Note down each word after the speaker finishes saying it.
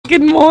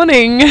Good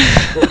morning.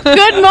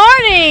 Good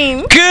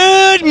morning.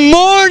 Good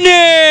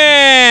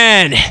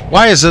morning!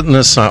 Why isn't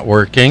this not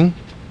working?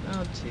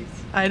 Oh, jeez.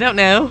 I don't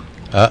know.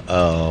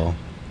 Uh-oh.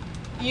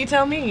 You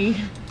tell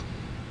me.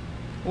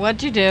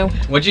 What'd you do?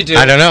 What'd you do?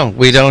 I don't know.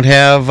 We don't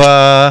have,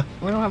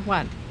 We don't have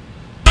what?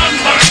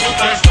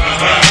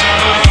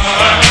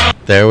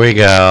 There we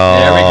go.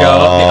 There we go.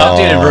 The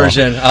updated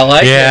version. I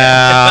like it.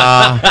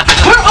 Yeah.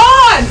 We're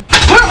on!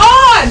 We're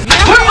on!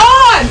 Yeah, we're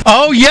on!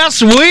 Oh,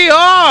 yes, we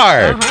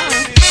are!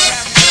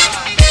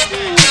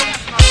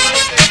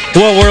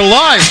 Well, we're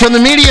live from the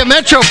Media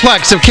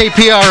Metroplex of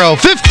KPRO,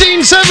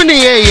 1570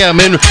 AM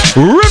in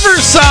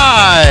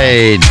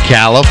Riverside,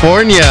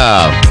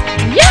 California.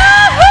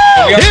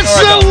 Yahoo! It's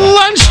the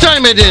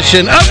lunchtime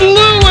edition of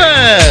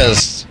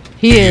Lewis.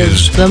 He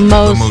is the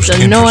most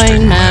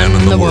annoying man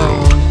in the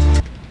world.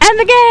 And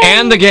the gang.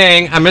 And the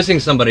gang. I'm missing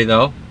somebody,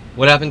 though.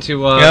 What happened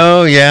to...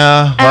 Oh,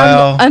 yeah,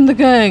 well... And the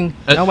gang.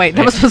 Oh, wait,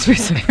 that was supposed to be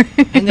Serena.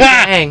 And the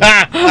gang.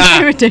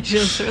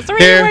 Ridiculous.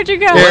 Serena, where'd you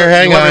go? Here,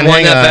 hang on.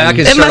 Back and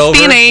It start must be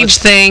over? an age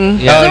thing.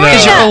 Yeah.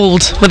 Because Serena. you're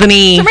old with an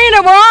E.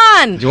 Serena, we're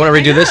on. Do you want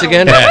to redo this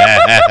again? We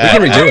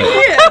can redo it.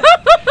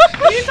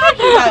 What are you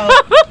talking about?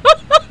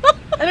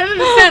 I don't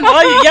understand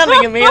why you're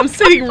yelling at me. I'm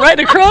sitting right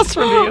across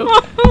from you.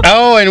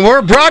 Oh, and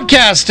we're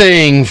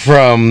broadcasting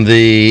from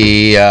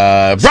the...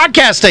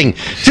 broadcasting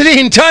to the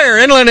entire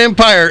Inland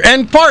Empire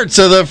and parts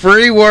of the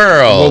free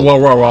world. Whoa,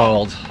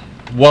 world.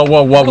 Whoa,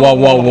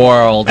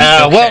 world.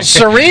 Well,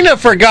 Serena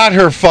forgot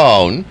her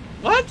phone.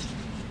 What?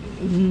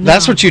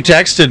 That's what you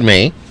texted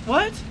me.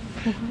 What?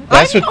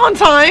 That's I'm what- on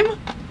time.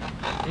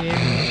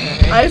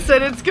 I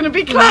said it's going to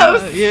be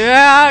close.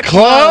 Yeah.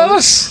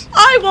 Close?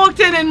 I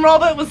walked in and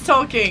Robert was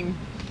talking.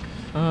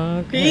 He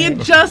Okay. had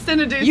just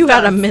introduced You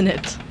had a us.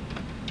 minute.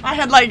 I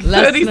had like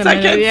Less 30 than a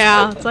seconds. minute.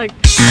 Yeah. It's like...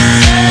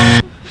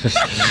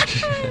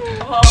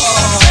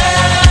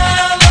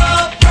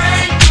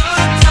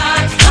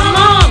 Come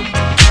on.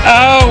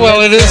 Oh,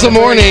 well, it is a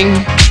morning.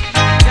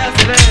 Yes,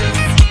 it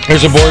is.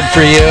 Here's a board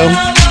for you.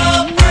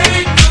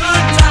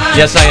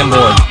 Yes, I am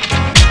bored.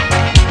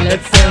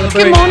 Let's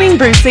celebrate. Good morning,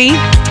 Brucey.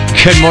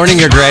 Good morning,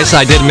 Your Grace.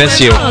 I did miss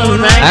you.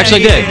 I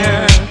actually did.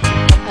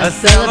 A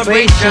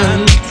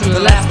celebration to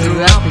last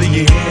throughout the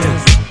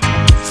years.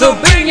 So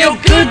bring your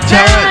good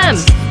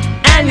times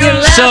and your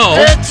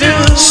laughter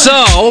too.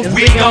 So,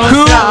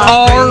 who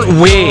are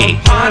we?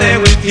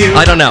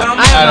 I don't know.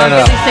 I don't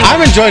know.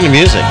 I'm enjoying the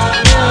music.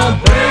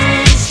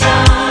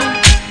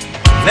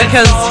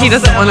 Because he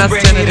doesn't want us to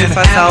introduce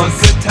ourselves.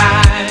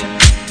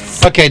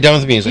 Okay, done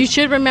with the You music.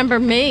 should remember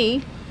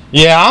me.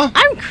 Yeah?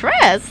 I'm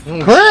Chris.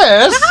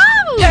 Chris?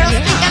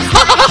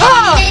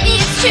 Maybe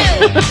it's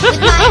true.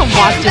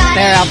 Watch this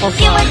there, applesauce.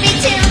 You would be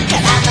too,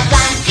 'cause I'm a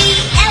blonde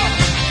BL.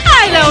 I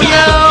don't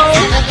know.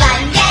 I'm a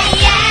blonde, yeah,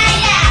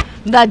 yeah,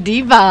 yeah. The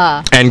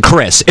diva. And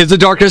Chris is the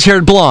darkest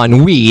haired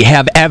blonde we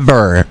have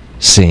ever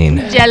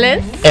seen.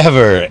 Jealous?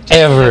 Ever.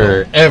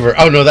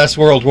 Oh, no, that's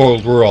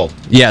world.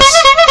 Yes.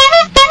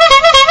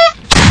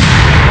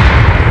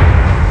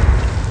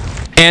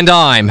 And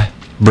I'm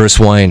Bruce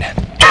Wayne.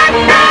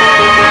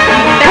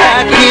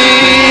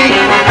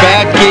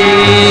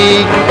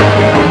 Becky.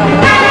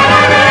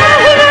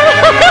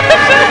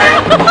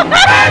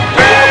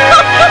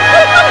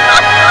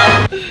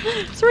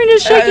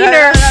 Serena's shaking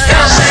her.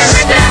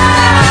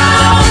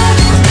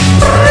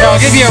 I'll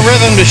give you a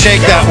rhythm to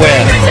shake that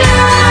with.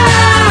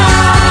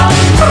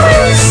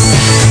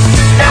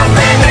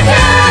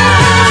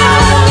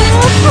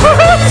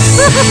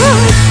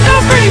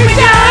 Don't bring me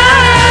down.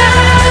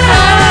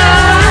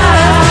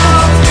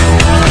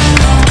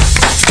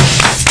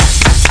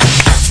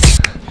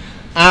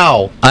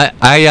 Ow.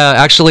 I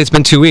actually, it's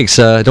been 2 weeks.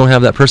 I don't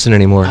have that person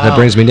anymore. That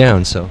brings me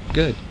down, so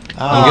good.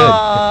 I'm good.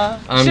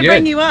 I'm Should good.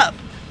 bring you up.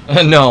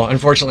 No,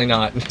 unfortunately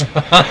not.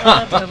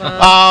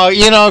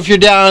 You know, if you're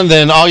down,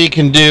 then all you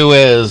can do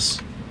is...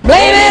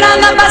 Blame it on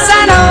the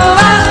bossa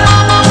nova.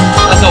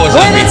 That's always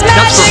on me.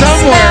 That's for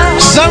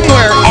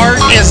Somewhere art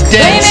is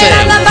dancing.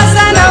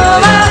 bossa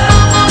nova.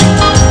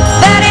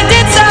 That it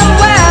did so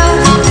well.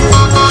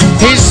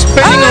 He's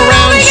spinning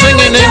around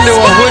singing into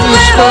a wooden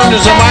spoon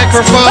as a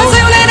microphone.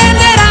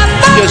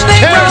 Just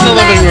tearing the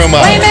living room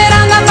up. Blame it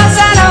on the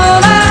bossa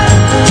nova.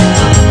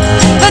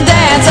 The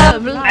dance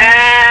of...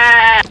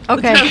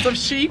 Okay. Tons of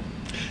sheep.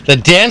 The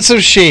dance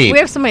of sheep. We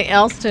have somebody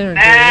else to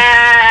introduce.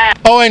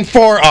 Oh, and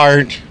for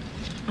art.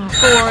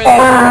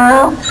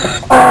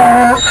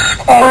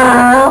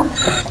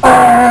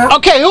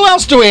 Okay, who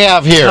else do we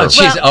have here? Oh,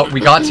 jeez. Oh,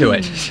 we got to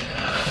it.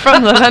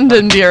 From the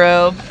London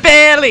Bureau.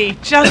 Barely.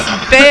 Just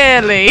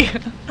barely.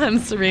 I'm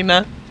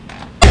Serena.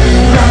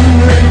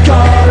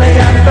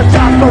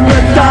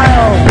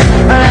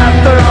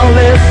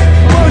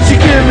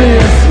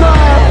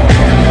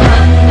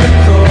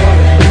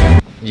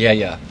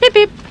 Yeah. Beep,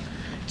 beep.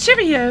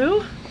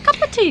 Cheerio.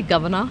 Cup of tea,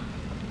 Governor.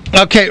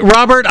 Okay,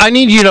 Robert, I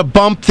need you to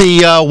bump the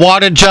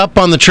wattage up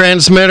on the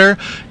transmitter.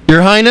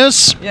 Your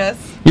Highness? Yes.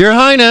 Your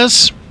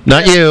Highness.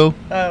 Not you.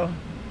 Oh.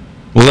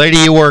 Lady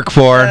you work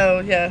for Oh,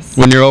 yes.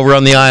 when you're over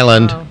on the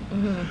island. Oh.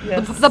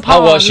 The pond.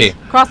 How was she?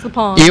 Across the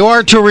pond. You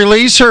are to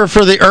release her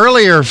for the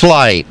earlier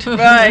flight.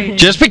 Right.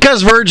 Just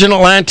because Virgin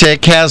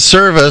Atlantic has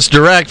service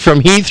direct from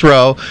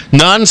Heathrow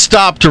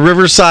nonstop to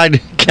Riverside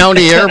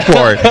County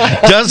Airport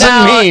doesn't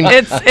No, mean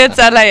it's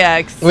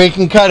LAX. we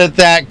can cut it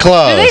that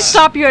close. Did they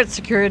stop you at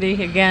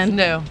security again?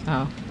 No.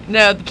 Oh.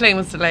 No, the plane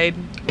was delayed.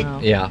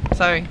 Yeah.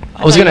 Sorry.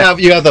 I was gonna.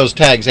 You have those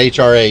tags,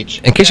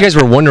 HRH. In case you guys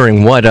were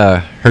wondering what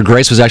Her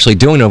Grace was actually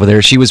doing over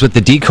there, she was with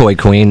the Decoy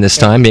Queen this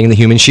time, being the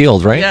human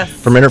shield, right? Yes.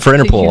 For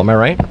Interpol, am I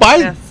right?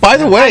 By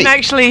the way, I'm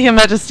actually Her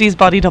Majesty's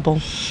body double.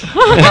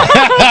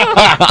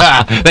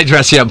 They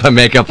dress you up, put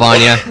makeup on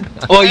you.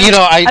 well, you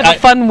know, I have a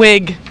fun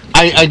wig.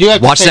 I do have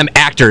to Watch say, them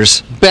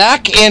actors.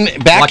 back in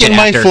Watch an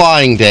my actor.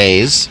 flying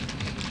days.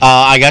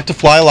 I got to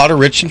fly a lot of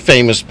rich and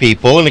famous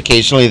people, and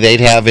occasionally they'd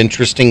have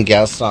interesting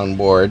guests on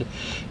board.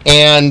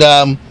 And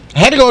I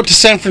had to go out to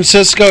San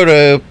Francisco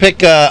to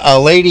pick a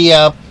lady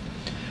up.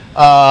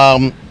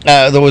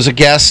 There was a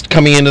guest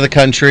coming into the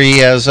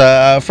country as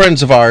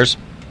friends of ours.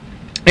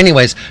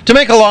 Anyways, to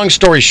make a long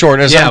story short,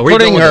 as I'm where you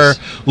putting going her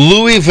with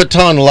Louis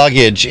Vuitton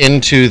luggage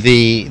into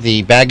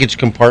the baggage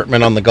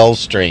compartment on the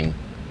Gulfstream,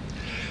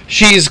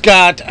 she's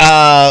got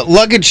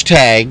luggage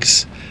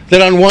tags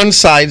that on one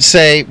side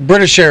say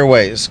British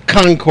Airways,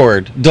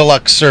 Concorde,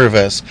 Deluxe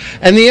Service,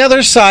 and the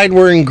other side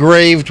were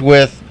engraved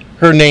with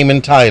her name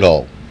and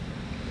title,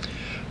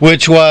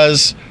 which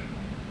was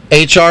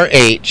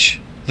HRH,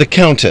 the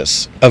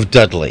Countess of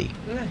Dudley.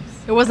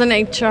 It wasn't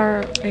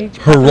HR.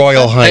 Her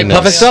Royal Hey, Highness.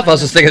 puffing stuff. I was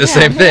just thinking the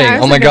same thing. I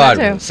was Oh my thinking that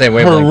God. too. Same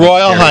way. Her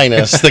Royal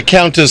Highness, the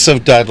Countess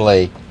of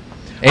Dudley.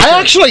 I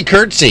actually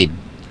curtsied.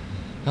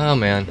 Oh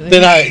man.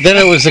 Then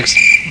it was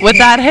With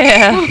that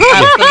hair.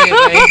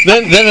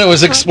 Absolutely. then it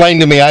was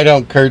explained to me I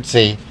don't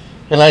curtsy,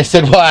 and I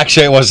said, well,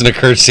 actually, it wasn't a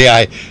curtsy.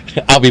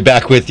 I'll be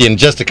back with you in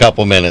just a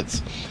couple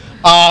minutes.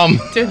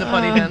 Doing the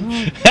body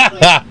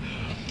dance.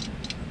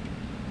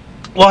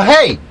 Well,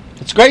 hey,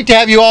 it's great to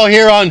have you all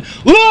here on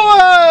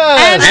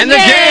Lewis And the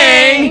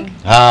gang.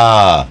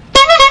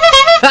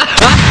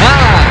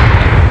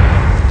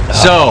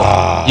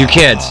 So, you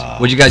kids,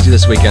 what'd you guys do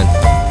this weekend?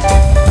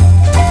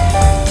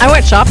 I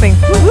went shopping.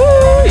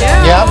 Woohoo!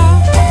 Yeah. Yep.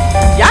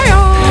 Yeah.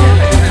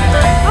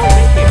 Oh,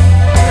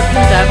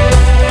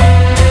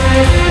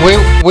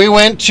 thank you. We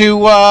went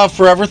to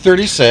Forever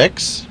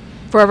 36.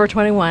 Forever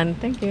 21.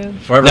 Thank you.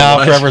 Forever.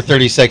 No, Forever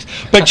 36.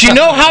 But you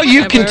know how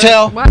you can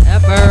tell?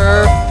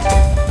 Whatever.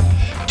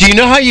 Do you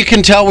know how you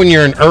can tell when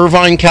you're in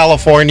Irvine,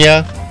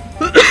 California?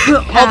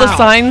 All the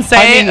signs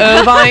say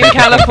Irvine,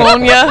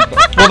 California.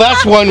 Well,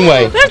 that's one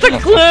way. There's a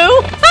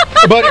clue.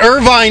 But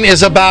Irvine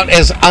is about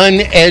as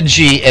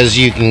unedgy as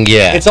you can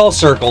get. It's all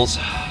circles.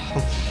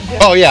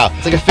 Oh yeah,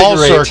 It's like a figure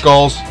all eight.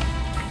 circles,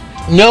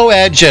 no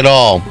edge at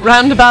all.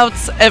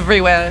 Roundabouts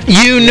everywhere.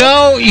 You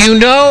know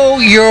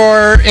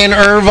you're in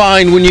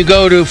Irvine when you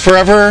go to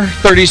Forever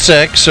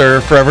 36 or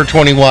Forever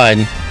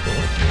 21,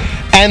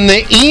 and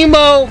the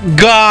emo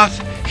goth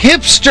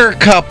hipster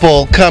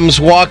couple comes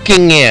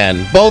walking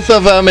in. Both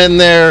of them in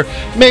their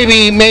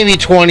maybe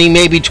 20,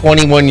 maybe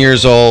 21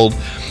 years old.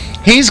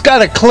 He's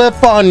got a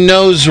clip-on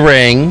nose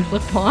ring.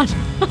 Flip on.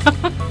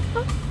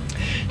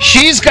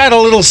 She's got a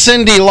little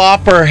Cyndi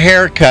Lauper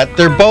haircut.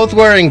 They're both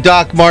wearing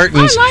Doc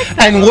Martens. I like that.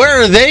 And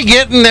where are they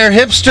getting their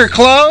hipster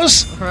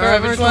clothes?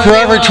 Forever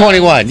Forever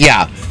 21.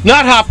 Yeah.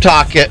 Not Hot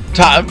Pocket.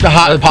 Hot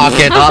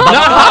Pocket.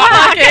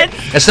 Not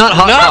It's not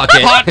Hot Not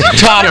Pocket.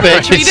 Hot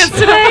Topic.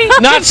 Today?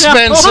 Not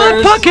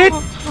Spencer's.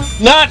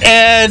 Not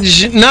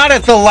Edge. Not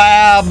at the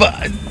lab.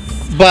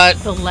 But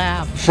The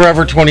lab.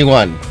 Forever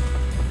 21.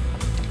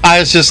 I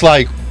was just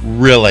like,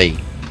 really?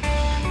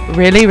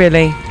 Really,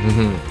 really.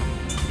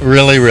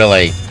 Really,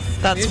 really?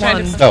 That's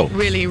one. Oh.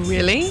 Really,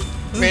 really?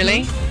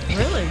 Really?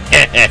 Really?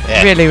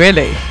 Really,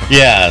 really.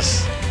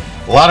 Yes.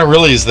 A lot of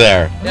reallys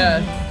there.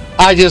 Yeah.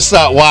 I just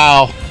thought,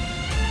 wow.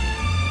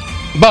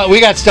 But we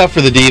got stuff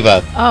for the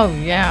diva. Oh,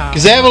 yeah.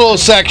 Because they have a little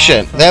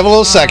section. They have a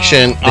little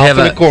section off in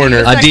the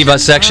corner. a diva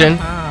section.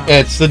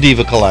 It's the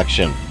diva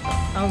collection.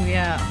 Oh,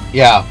 yeah.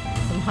 Yeah.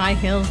 Some high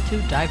heels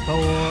to die for.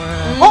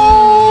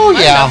 Oh, I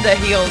love yeah. the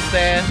heels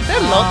there. They're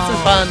lots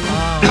of fun.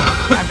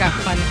 Oh, I've got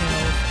fun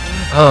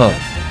heels.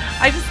 Oh.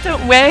 I just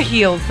don't wear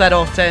heels that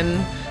often.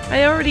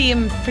 I already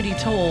am pretty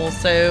tall,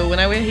 so when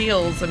I wear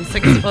heels, I'm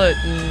 6 foot,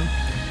 and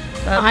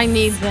that's- I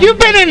need them. You've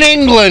been in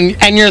England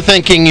and you're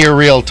thinking you're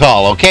real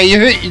tall, okay?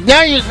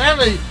 Now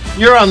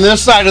you're on this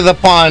side of the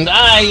pond.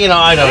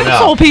 I don't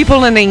tall know.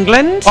 people in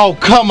England. Oh,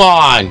 come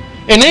on.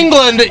 In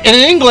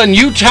England,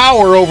 you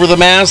tower over the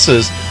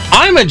masses.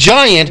 I'm a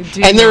giant,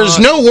 do and there's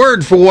not. no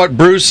word for what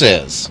Bruce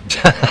is.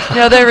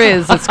 No, there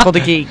is. It's called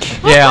a geek.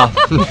 Yeah.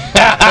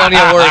 Plenty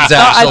of words, I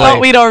actually. thought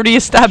we'd already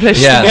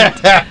established that.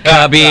 Yeah.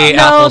 Cubby,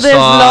 No, there's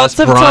lots applesauce,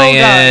 of tall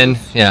Brian.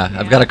 Yeah,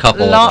 I've got a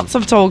couple Lots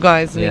of tall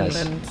guys in Yes.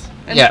 England.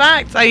 In Yeah.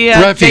 fact, I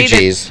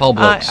Refugees. Tall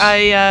blokes.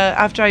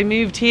 after I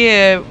moved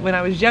here when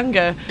I was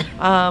younger,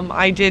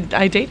 I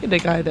dated a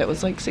guy that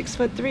was like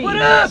 6'3". He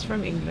was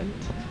from England.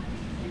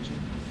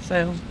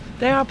 So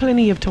There are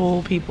plenty of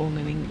tall people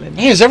in England.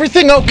 Hey, is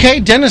everything okay?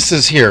 Dennis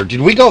is here.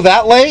 Did we go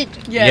that late?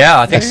 Yes.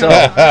 Yeah, I think so.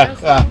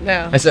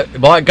 No. I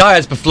said, well, that guy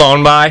has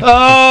flown by.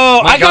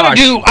 Oh, My I gotta gosh.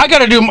 do.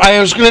 I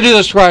was gonna do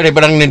this Friday,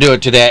 but I'm gonna do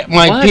it today.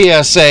 My What?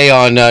 PSA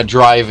on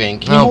driving.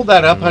 Can you Oh. hold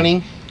that up,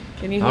 honey?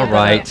 Can you All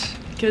right.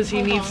 Because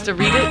he needs to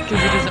read it because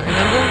he doesn't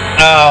remember.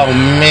 Oh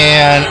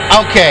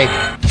man. Okay.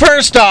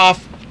 First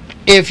off,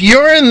 if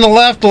you're in the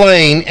left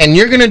lane and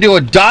you're gonna do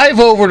a dive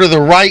over to the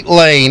right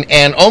lane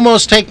and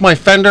almost take my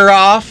fender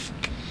off,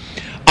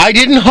 I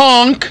didn't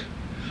honk.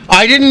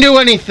 I didn't do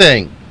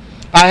anything.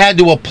 I had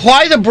to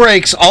apply the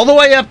brakes all the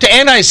way up to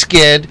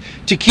anti-skid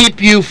to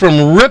keep you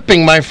from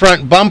ripping my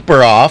front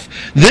bumper off.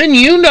 Then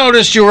you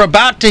noticed you were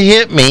about to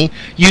hit me.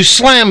 You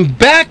slammed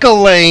back a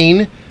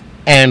lane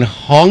and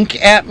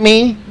honk at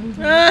me?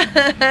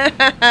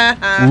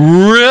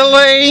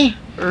 Really?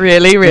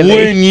 Really?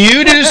 When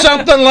you do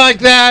something like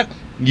that,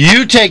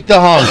 you take the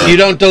honk. You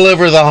don't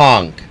deliver the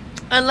honk.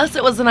 Unless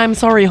it was an I'm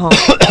sorry honk.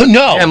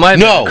 No, Yeah, it might have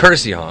been no. a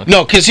courtesy honk.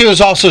 No, because he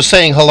was also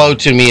saying hello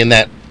to me in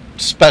that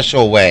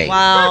special way.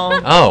 Wow.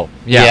 Oh,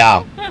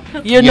 yeah. Yeah.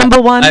 You're Yeah. number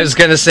one. I was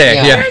going to say,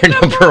 Yeah. yeah,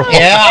 you're number one.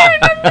 Yeah.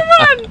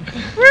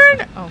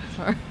 Oh,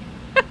 sorry.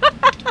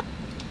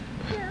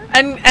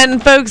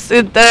 And folks,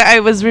 I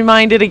was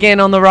reminded again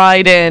on the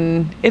ride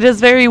in, it is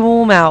very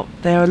warm out.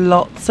 There are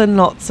lots and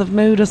lots of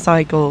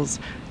motorcycles.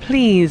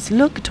 Please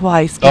look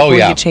twice before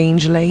yeah. you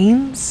change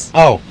lanes.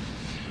 Oh,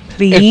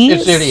 Please.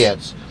 it's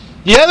idiots.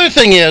 The other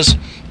thing is,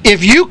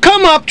 if you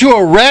come up to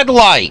a red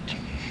light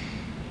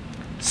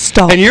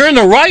Stop. and you're in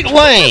the right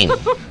lane,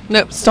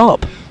 No,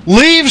 stop.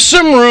 leave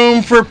some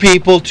room for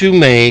people to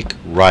make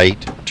right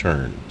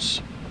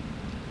turns.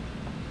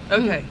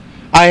 Okay.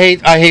 I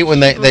hate when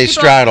they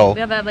straddle.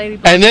 Yeah, that lady.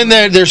 And then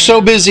they're so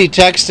busy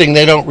texting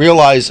they don't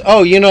realize,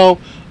 oh, you know,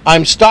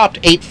 I'm stopped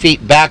 8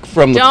 feet back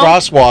from the Don't-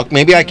 crosswalk.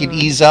 Maybe I could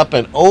ease up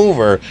and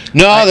over.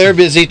 No, they're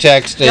busy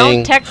texting.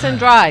 Don't text and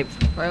drive.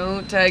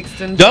 Don't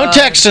text and Don't drive.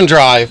 text and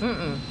drive.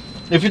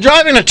 If you're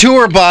driving a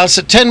tour bus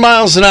at 10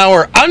 miles an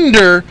hour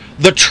under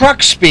the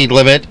truck speed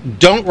limit,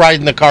 don't ride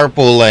in the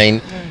carpool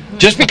lane.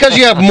 Just because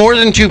you have more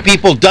than 2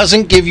 people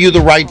doesn't give you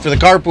the right for the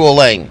carpool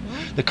lane.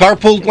 The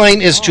carpool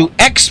lane is to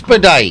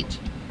expedite.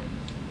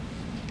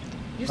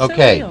 You're so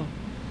Okay. real.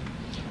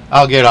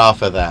 I'll get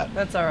off of that.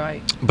 That's all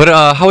right. But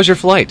how was your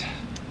flight?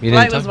 You didn't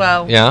Flight was talk-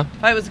 well. Yeah?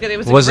 Flight was good. It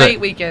was, Was a great it-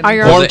 weekend. Are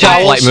your Warm What was the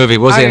towels? in-flight movie?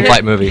 What was the Are you-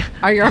 in-flight movie?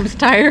 Are your arms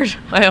tired?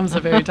 My arms are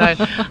very tired.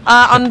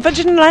 On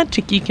Virgin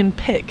Atlantic, you can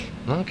pick.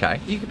 Okay.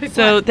 You can pick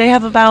So they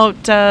have about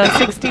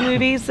 60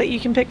 movies that you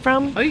can pick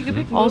from. Oh, you can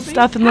pick all movies?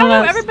 stuff in the How do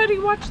last- everybody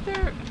watch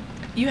their...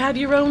 You had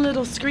your own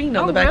little screen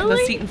on the back of the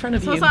seat in front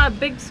of so you. it's not a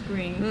big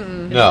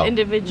screen. It's No.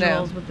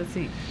 individuals No. with the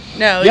seat.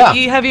 No, Yeah.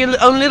 you have your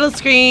own little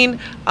screen.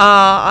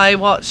 I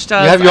watched. You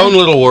have your own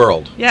little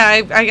world. Yeah,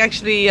 I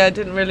actually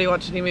didn't really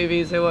watch any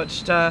movies. I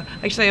watched.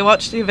 Actually, I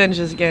watched The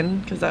Avengers again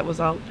because that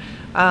was out.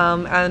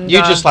 And You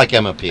just like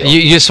Emma Peel.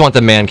 You just want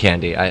the man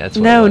candy. That's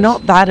what it no, was.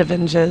 not that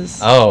Avengers.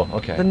 Oh,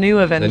 okay. The new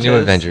Avengers. The new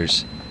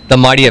Avengers. The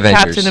Mighty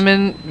Avengers.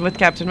 With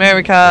Captain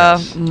America.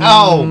 Yes.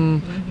 Oh.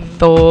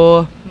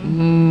 Thor.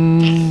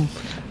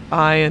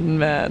 Iron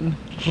Man.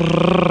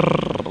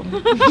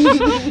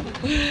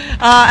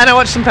 And I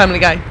watched some Family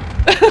Guy.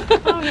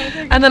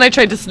 And then I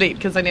tried to sleep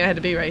because I knew I had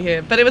to be right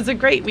here. But it was a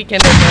great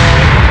weekend overall.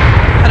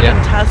 Had a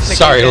Yeah. fantastic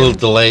Sorry, a weekend. little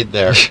delayed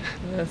there.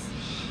 Yes.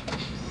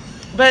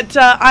 But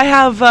I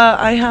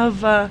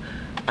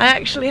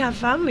actually have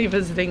family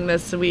visiting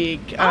this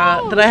week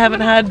that who's I haven't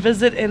coming had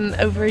visit in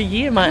over a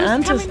year. My Who's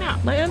aunt coming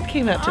out? my aunt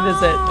came out to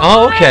visit.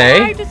 Oh, okay.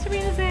 Hi, just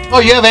Serena's in. Oh,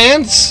 you have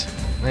ants?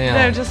 Yeah.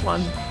 No, just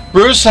one.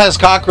 Bruce has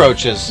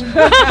cockroaches.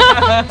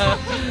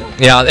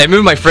 Yeah, they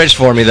moved my fridge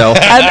for me, though.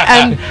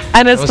 And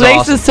his was place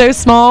awesome. is so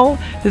small,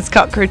 his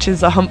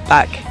cockroaches are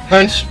humpback.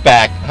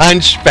 Hunchback.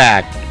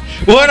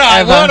 Would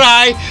I?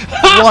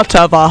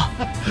 Whatever.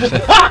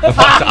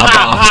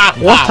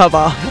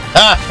 Whatever.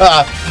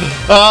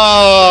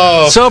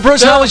 Oh. So,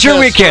 Bruce, how was your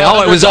Therapist weekend? for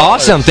Oh, it was $100.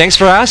 awesome. Thanks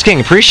for asking.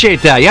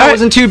 Appreciate that. Yeah, it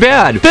wasn't too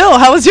bad. Bill,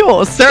 how was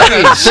yours?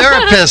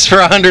 Therapist for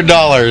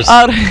 $100.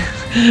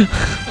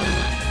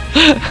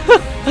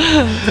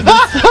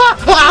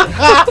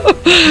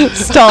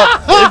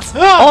 Stop.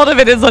 All of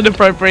it is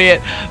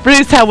inappropriate.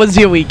 Bruce, how was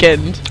your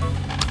weekend?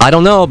 I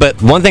don't know,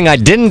 but one thing I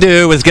didn't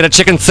do was get a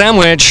chicken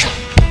sandwich.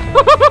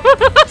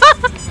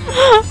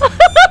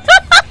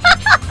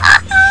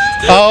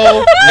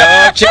 Oh,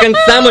 No chicken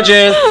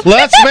sandwiches.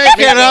 let's make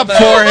it up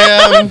for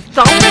him.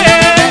 Stop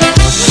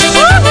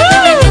it!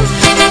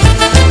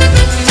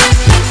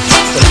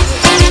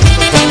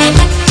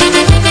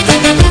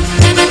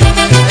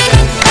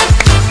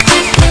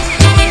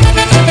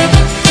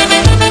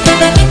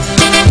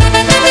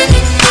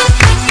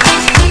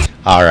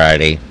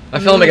 Alrighty. I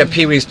feel like a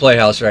Pee-wee's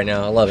Playhouse right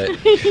now. I love it.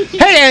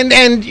 Hey,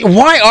 and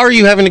why are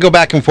you having to go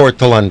back and forth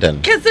to London?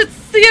 Because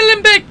it's the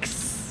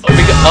Olympics.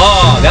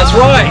 Oh, that's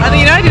right. And the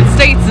United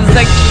States is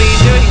actually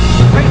doing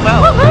very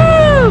well.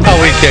 Oh,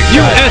 we kicked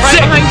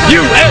USA!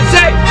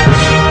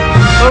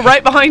 We're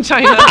right behind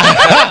China.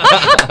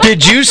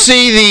 Did you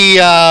see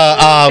the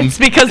It's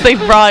because they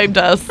bribed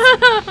us.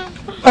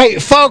 Hey,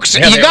 folks,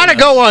 Yeah, you they got to own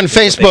go us. on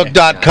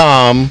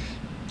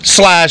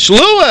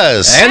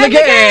Facebook.com/Lewis And the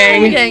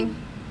gang. gang.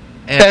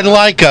 and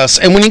like us.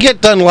 And when you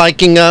get done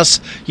liking us,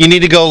 you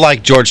need to go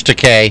like George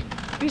Takei.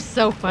 He's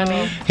so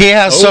funny. He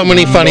has so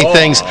many funny my.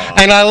 things.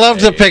 And I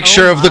love the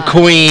picture of the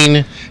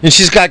Queen. And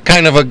she's got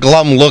kind of a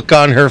glum look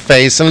on her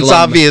face. And it's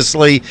Glum.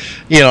 obviously,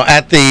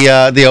 at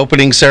the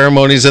opening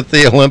ceremonies at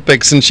the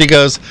Olympics. And she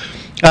goes,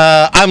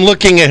 I'm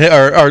looking at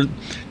her, or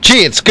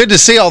gee, it's good to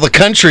see all the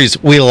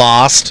countries we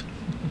lost.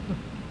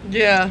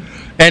 Yeah.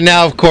 And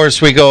now, of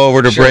course, we go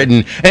over to Sure.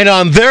 Britain. And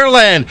on their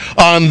land,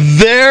 on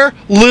their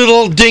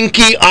little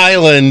dinky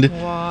island,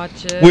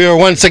 Watch it. we are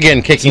once again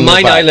It's kicking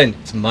mine the butt. island.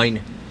 It's mine.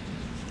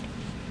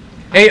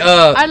 Hey,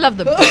 I love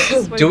the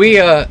books. do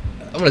we, I'm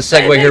going to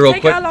segue here real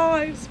quick.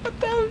 lives, but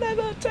they'll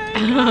never take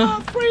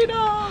our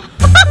freedom.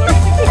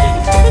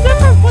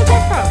 Where's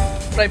that from?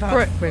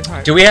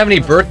 Braveheart. Do we have any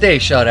birthday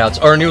shout-outs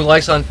or new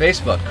likes on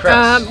Facebook?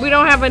 Chris? We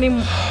don't have any.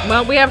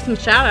 Well, we have some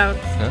shout outs.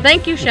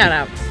 Thank you, shout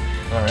outs.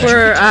 All right.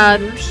 For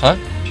Huh?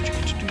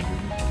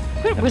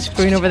 quit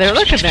whispering over there.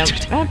 Look at them.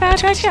 Back up.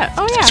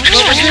 Oh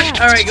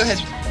yeah. All right, go ahead.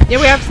 Yeah,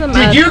 we have some.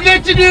 Did you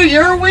get to do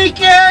your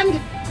weekend?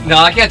 No,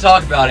 I can't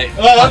talk about it.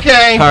 Oh,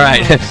 okay. All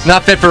right.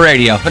 Not fit for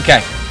radio.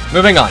 Okay.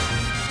 Moving on.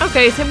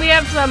 Okay, so we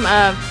have some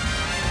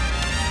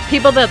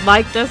people that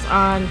liked us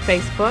on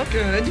Facebook.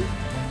 Good.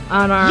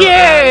 On our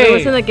Yay!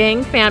 Lewis and the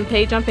Gang fan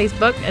page on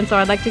Facebook, and so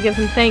I'd like to give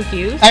some thank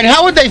yous. And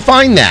how would they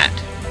find that?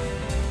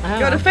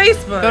 Go to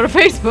Facebook. Go to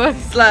Facebook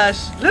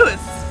 /Lewis.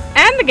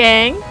 and the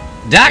Gang.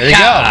 There you go.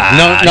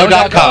 No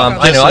dot com.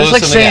 I know. I just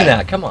like Just saying listen to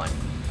that. Come on.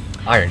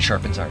 Iron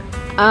sharpens iron.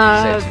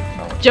 Say it.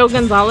 Joe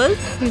Gonzalez,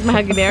 he's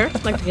my huggy bear.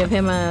 I'd like to give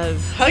him a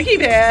Huggy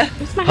Bear.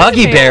 he's my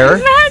Huggy bear?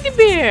 He's my huggy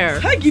bear.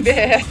 Huggy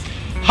Bear.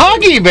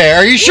 Huggy Bear,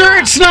 are you sure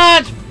it's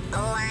not?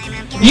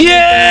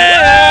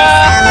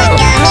 Yeah!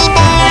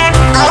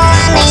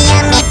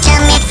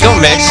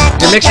 Don't mix.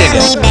 You're mixing it.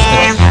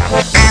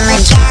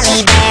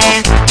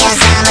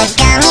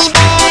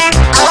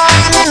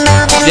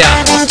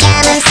 Yeah.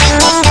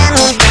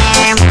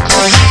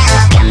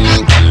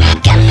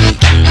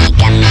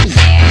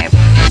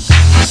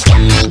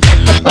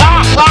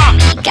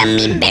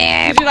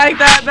 Bear. Did you like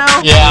that,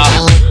 Bill? Yeah.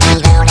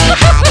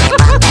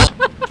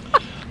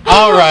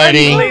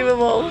 Alrighty.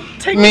 Unbelievable.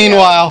 Take me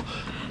Meanwhile,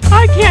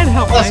 I can't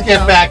help let's myself.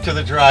 get back to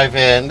the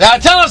drive-in. Now,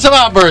 tell us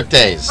about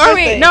birthdays. Oh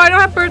wait, no, I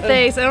don't have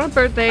birthdays. I don't have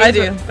birthdays. I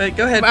do, but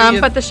go ahead.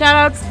 But the shout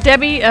outs,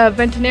 Debbie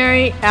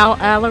Ventinari,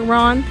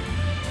 Alaron,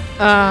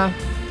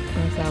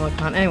 what's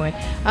Alacon? Anyway,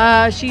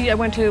 I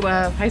went to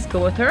high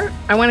school with her.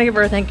 I want to give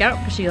her a thank out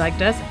because she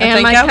liked us. And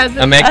thank my out? cousin.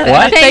 A make A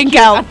what? thank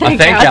out. A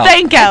thank out. A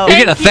thank out. You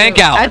get a thank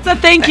out. That's a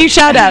thank you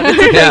shout out. It's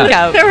a thank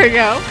out. There we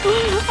go.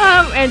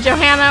 And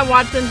Johanna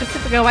Watson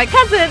Pacifico, my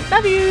cousin.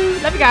 Love you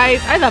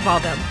guys. I love all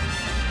them.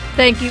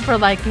 Thank you for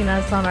liking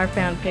us on our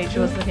fan page,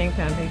 Lewis the King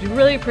fan page. We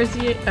really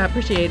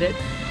appreciate it.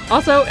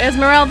 Also,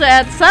 Esmeralda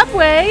at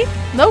Subway,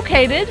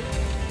 located.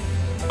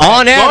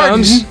 On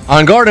Adams,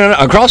 on Garden,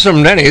 across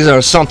from Denny's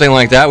or something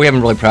like that. We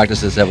haven't really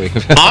practiced this, have we?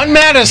 On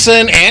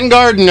Madison and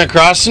Garden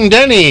across from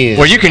Denny's.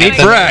 Where you can eat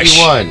fresh.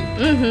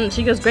 91.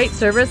 She goes, great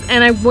service.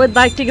 And I would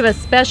like to give a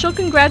special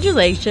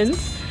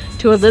congratulations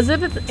to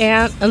Elizabeth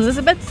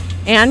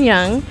Ann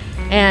Young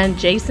and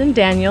Jason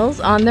Daniels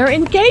on their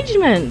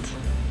engagement.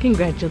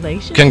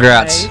 Congratulations.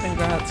 Congrats.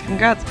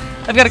 Congrats.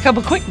 I've got a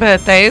couple quick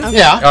birthdays.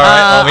 Yeah. All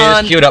right, let me on-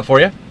 just cue it up for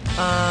you.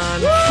 On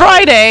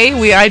Friday,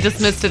 I just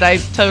missed it. I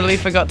totally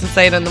forgot to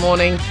say it in the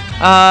morning.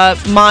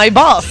 My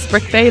boss,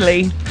 Rick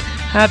Bailey.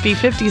 Happy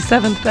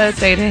 57th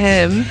birthday to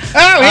him.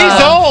 Oh,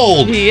 he's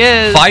old. He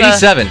is.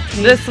 57.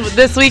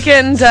 This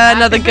weekend,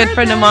 another good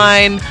friend of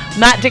mine,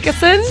 Matt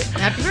Dickerson,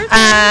 Happy birthday.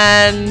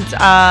 and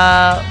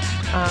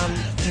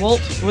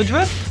Walt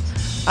Woodruff,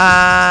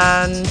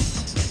 and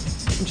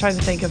I'm trying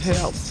to think of who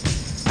else.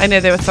 I know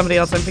there was somebody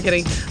else I'm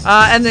forgetting.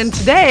 And then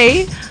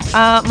today,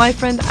 my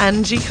friend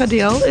Angie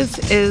Codil is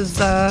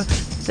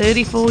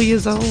 34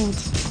 years old.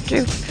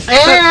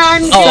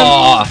 And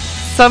Aw.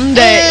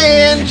 Someday.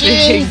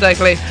 Angie.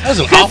 Exactly. was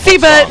an Christy awful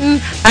song.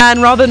 Burton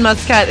and Robin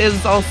Muscat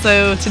is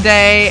also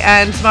today,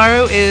 and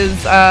tomorrow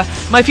is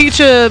my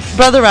future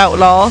brother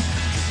outlaw.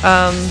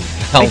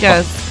 I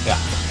guess. Yeah.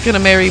 Gonna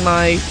marry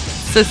my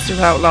sister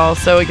outlaw,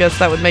 so I guess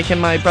that would make him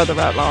my brother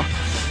outlaw.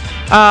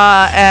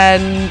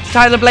 And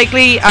Tyler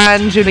Blakely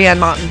and Julianne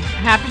Martin.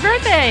 Happy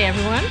birthday,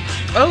 everyone.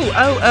 Oh,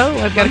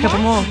 I've got a couple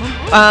more.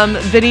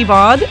 Vinnie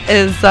Bod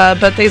is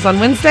birthday's on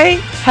Wednesday.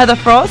 Heather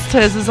Frost,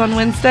 hers is on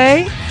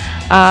Wednesday.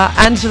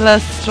 Angela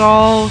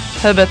Stroll,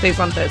 her birthday's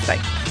on Thursday.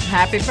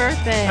 Happy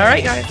birthday. All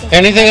right, guys.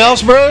 anything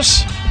else,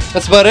 Bruce?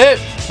 That's about it.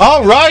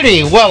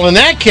 Alrighty. Well, in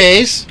that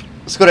case,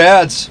 Let's go to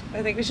ads.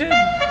 I think we should.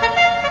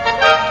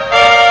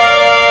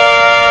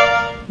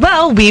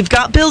 Well, we've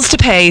got bills to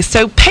pay,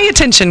 so pay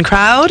attention,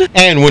 crowd.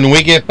 and when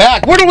we get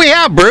back, what do we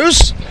have,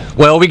 Bruce?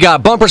 Well, we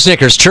got bumper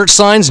stickers, church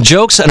signs,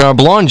 jokes, and our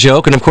blonde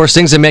joke, and of course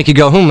things that make you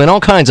go, and all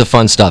kinds of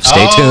fun stuff.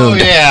 Stay Oh, tuned.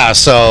 yeah.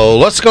 So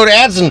let's go to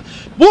ads and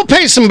we'll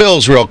pay some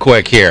bills real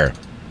quick here.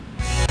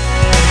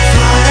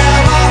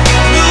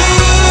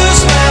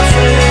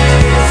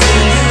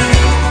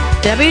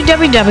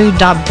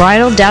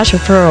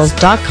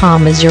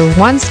 www.bridal-referrals.com is your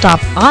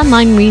one-stop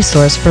online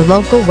resource for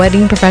local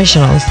wedding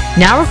professionals.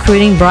 Now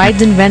recruiting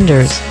brides and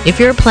vendors. If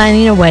you're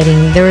planning a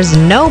wedding, there is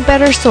no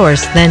better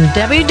source than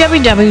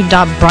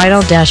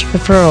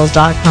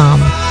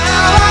www.bridal-referrals.com.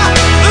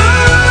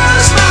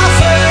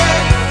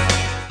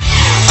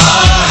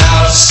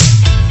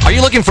 Are you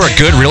looking for a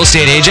good real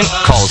estate agent?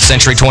 Call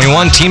Century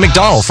 21 T.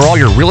 McDonald for all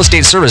your real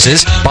estate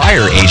services,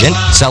 buyer agent,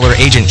 seller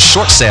agent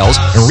short sales,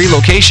 and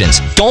relocations.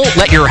 Don't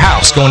let your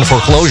house go into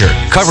foreclosure.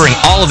 Covering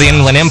all of the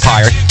Inland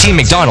Empire, T.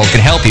 McDonald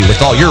can help you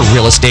with all your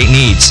real estate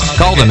needs.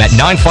 Call them at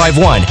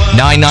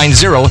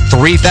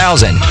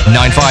 951-990-3000,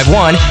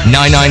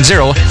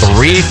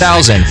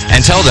 951-990-3000,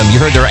 and tell them you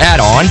heard their ad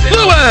on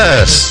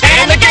Lewis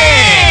and the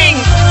Gang!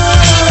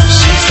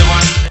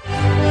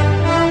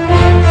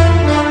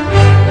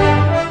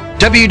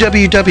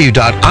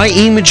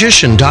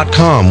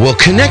 www.iemagician.com will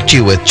connect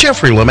you with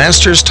Jeffrey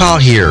Lemasters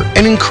Tahir,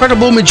 an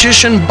incredible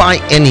magician by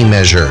any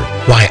measure.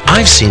 Why,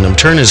 I've seen him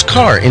turn his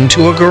car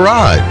into a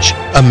garage.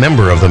 A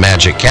member of the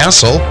Magic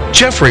Castle,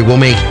 Jeffrey will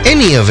make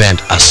any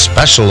event a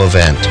special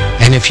event.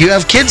 And if you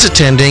have kids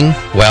attending,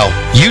 well,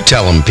 you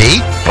tell them,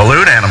 Pete.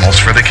 Balloon animals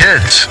for the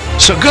kids.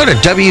 So go to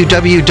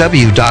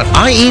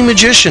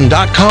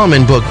www.iemagician.com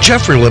and book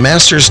Jeffrey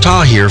Lemasters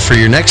Tahir for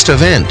your next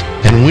event.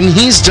 And when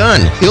he's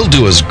done, he'll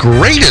do his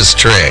greatest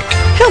trick.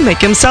 He'll make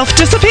himself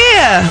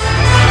disappear.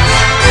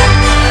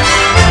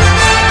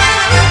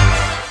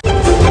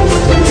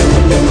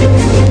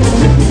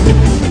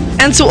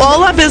 And to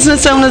all our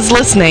business owners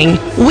listening,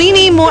 we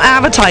need more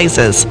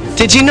advertisers.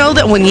 Did you know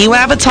that when you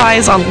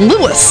advertise on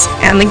Lewis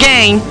and the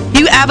Gang,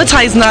 you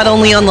advertise not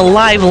only on the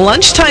live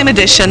lunchtime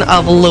edition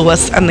of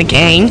Lewis and the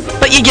Gang,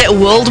 but you get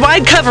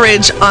worldwide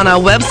coverage on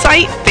our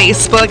website,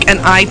 Facebook, and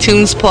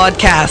iTunes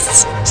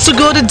podcasts. So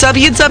go to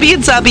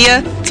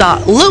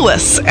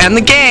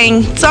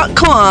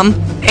www.lewisandthegang.com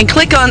and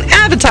click on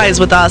Advertise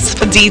with Us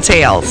for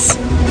details.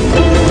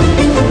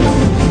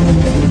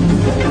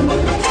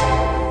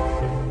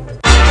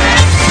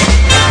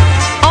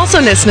 Also,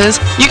 listeners,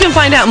 you can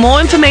find out more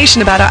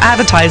information about our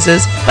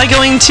advertisers by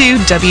going to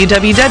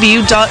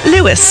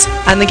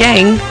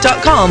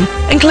www.lewisandthegang.com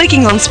and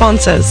clicking on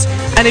sponsors.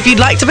 And if you'd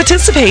like to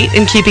participate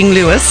in keeping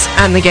Lewis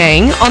and the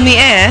Gang on the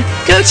air,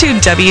 go to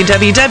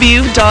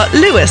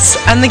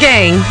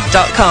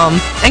www.lewisandthegang.com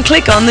and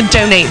click on the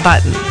donate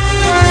button.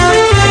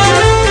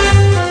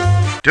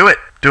 Do it.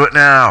 Do it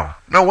now.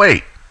 No,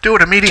 wait. Do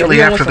it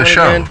immediately after the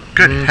show.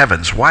 Good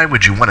heavens, why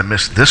would you want to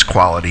miss this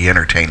quality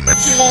entertainment?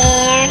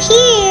 They're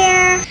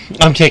here.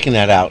 I'm taking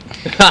that out.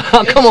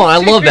 Come on, I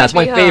love that. It's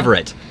my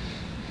favorite.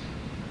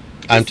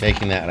 I'm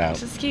taking that out.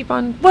 Just keep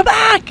on. We're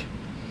back.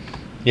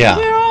 Yeah.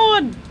 We're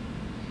on.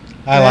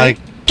 I like.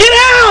 Get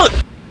out.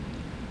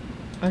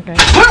 Okay.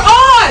 We're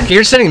on. Okay,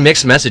 you're sending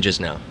mixed messages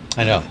now.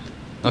 I know.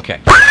 Okay.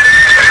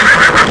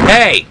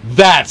 Hey,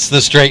 That's the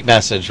straight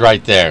message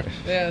right there.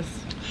 Yes.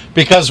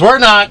 Because we're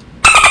not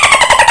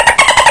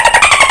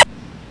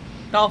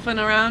Dolphin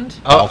around.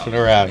 golfing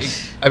around.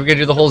 are we gonna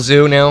do the whole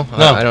zoo now?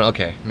 No. I don't.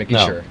 Okay, making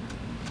No. sure.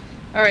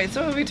 All right.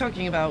 So what are we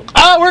talking about?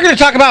 Oh, we're going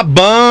to talk about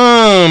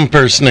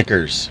bumper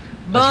Snickers.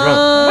 Bumper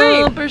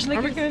Are we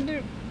Snickers. gonna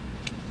do?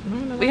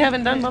 We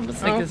haven't done bumper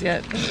Snickers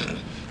yet.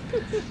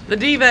 The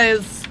diva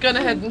has gone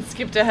ahead and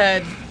skipped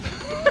ahead.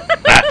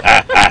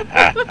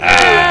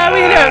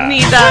 We don't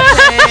need that.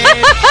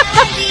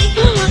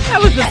 That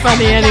wasn't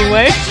funny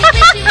anyway.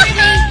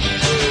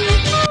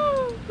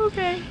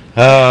 Okay.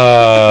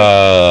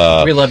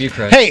 We love you,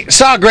 Chris. Hey,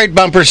 saw a great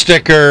bumper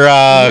sticker.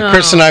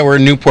 Chris and I were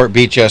in Newport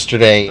Beach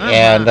yesterday,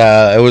 and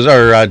it was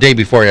our day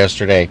before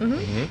yesterday.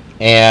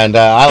 And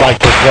I like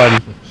this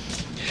one.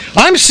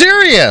 I'm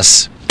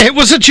serious. It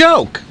was a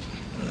joke.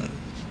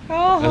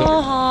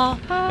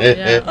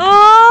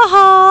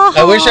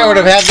 I wish I would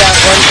have had that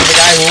one for the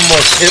guy who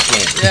almost hit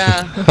me.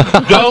 Yeah.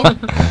 Don't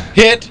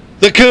hit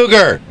the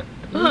cougar.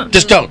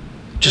 Just don't.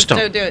 Just Don't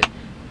don't. do it.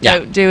 Yeah.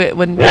 Don't do it.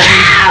 Wouldn't be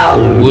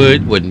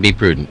Wouldn't be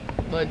prudent.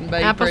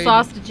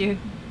 Applesauce, did you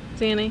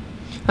see any?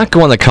 That's the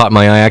one that caught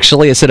my eye,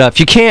 actually. It said, if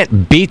you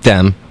can't beat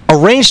them,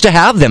 arrange to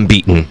have them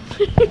beaten.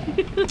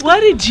 Why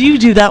did you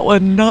do that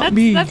one, not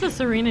me? That's a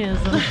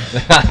Serenaism.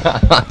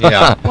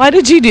 Yeah. Why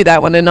did you do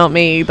that one and not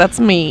me? That's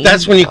me.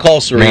 That's when you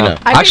call Serena.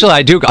 Yeah. Actually,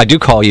 I do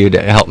call you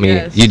to help me.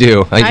 Yes. You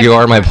do. You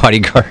are my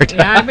bodyguard.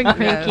 Yeah, I've been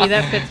cranky.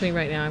 That fits me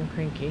right now. I'm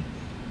cranky.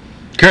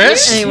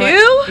 Chris? Anyway.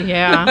 You?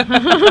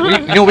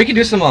 Yeah. we can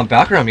do some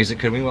background music,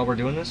 could we, while we're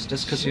doing this?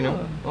 Just because,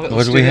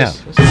 What do we have?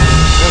 Oh,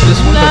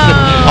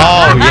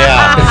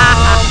 yeah.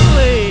 Oh,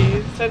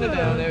 please. Send it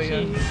down. There we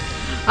go.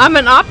 I'm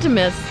an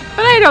optimist,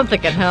 but I don't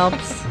think it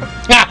helps.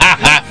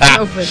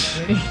 No,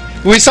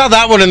 but- We saw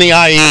that one in the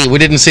IE. We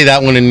didn't see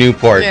that one in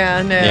Newport.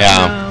 Yeah, no.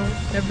 Yeah. No,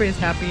 everybody's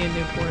happy in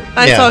Newport.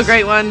 I Yes. saw a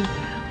great one.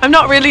 I'm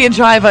not really a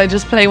driver. I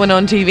just play one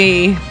on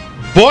TV.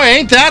 Boy,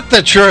 ain't that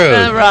the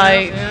truth.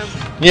 Right. Yeah.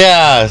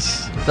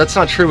 Yes. That's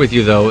not true with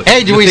you, though.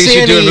 Hey, do The we things see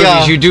you do in any,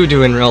 movies, you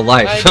do in real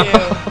life. I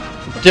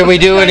do. Did we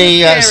do any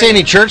Scary. see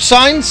any church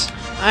signs?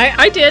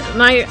 I did,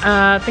 and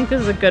I think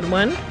this is a good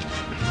one.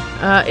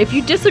 If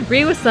you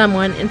disagree with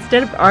someone,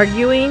 instead of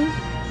arguing,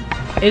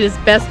 it is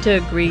best to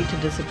agree to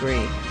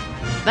disagree.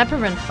 That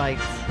prevents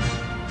fights.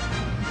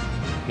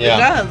 Yeah. It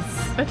does.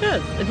 It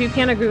does. If you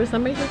can't agree with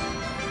somebody, just,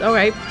 all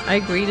right, I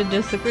agree to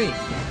disagree.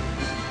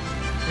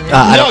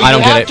 I don't you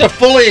get have it. to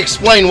fully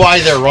explain why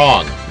they're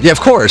wrong. Yeah, of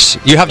course.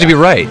 You have to be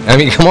right. I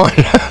mean, come on.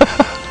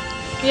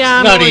 Yeah,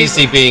 I'm Not always-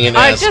 easy being an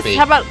SB.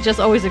 How about just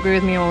always agree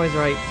with me, I'm always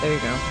right. There you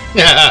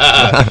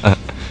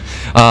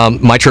go.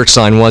 My church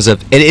sign was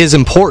it is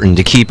important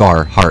to keep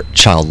our heart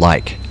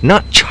childlike.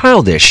 Not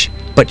childish,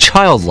 but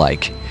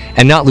childlike.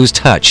 And not lose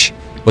touch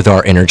with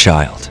our inner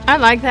child. I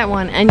like that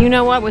one. And you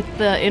know what? With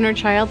the inner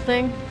child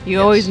thing,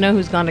 you always know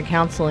who's gone to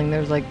counseling.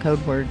 There's like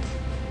code words.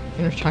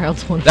 Inner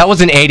child's one. That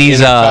was an 80s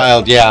Inner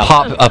child, yeah.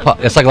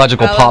 a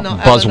psychological pop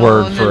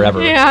buzzword Al-Anon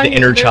forever. Yeah, the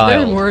inner there's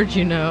child. words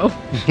you know.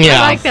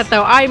 Yeah. I like that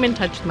though. I'm in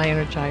touch with my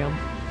inner child.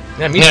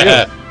 Yeah, me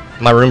too.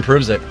 My room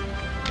proves it.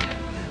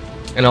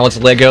 And all its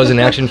Legos and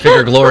action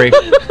figure glory.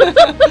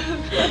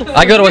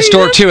 I go to a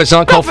store too. It's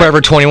not called Forever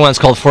 21. It's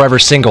called Forever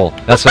Single.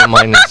 That's what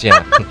mine is.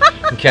 Yeah.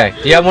 Okay.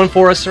 Do you have one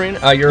for us,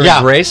 Serena? Your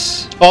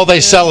Grace. All they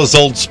sell is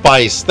Old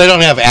Spice. They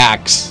don't have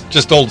Axe,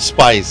 just Old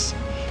Spice.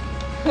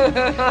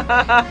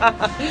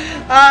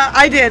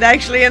 I did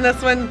actually, and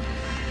this one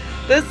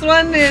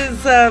is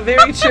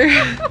very true.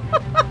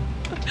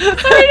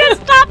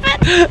 Stop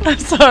it! I'm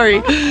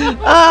sorry.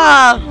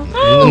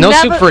 No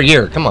soup for a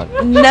year. Come on.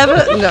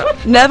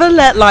 Never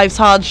let life's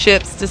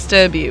hardships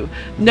disturb you.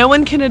 No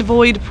one can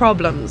avoid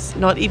problems,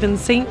 not even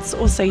saints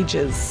or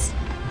sages.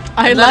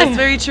 That's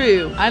very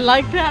true. I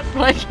like that,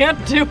 but I can't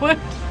do it.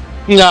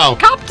 No.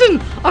 Captain,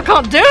 I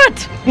can't do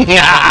it.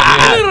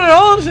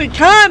 Oh, she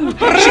can. She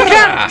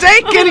can't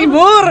take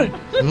anymore.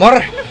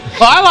 Well,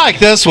 I like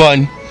this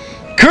one.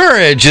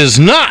 Courage is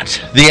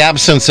not the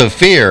absence of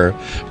fear,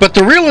 but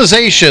the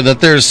realization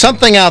that there's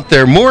something out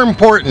there more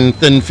important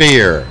than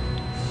fear.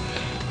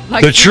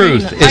 Like The Serena.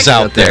 truth is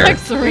out there. Like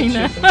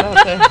Serena. We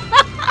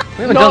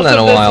haven't done that in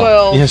a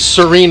while. Yes,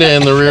 Serena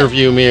in the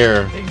rearview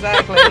mirror.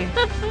 Exactly.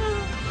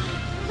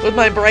 With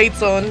my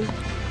brights on.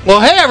 Well,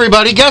 hey,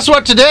 everybody, guess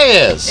what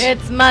today is?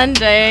 It's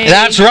Monday.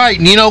 That's right.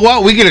 And you know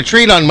what? We get a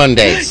treat on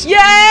Mondays. Yay!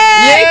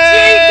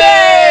 Treat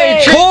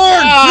day!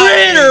 Corn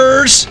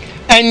fritters!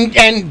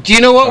 And do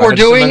you know what we're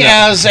doing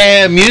as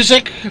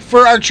music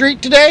for our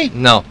treat today?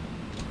 No.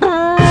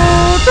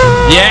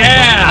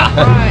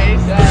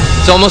 Yeah!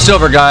 It's almost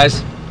over,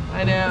 guys.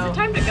 I know. Is it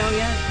time to go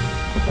yet?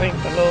 Thank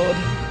the Lord.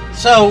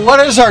 So, what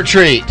is our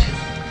treat?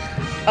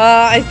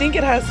 I think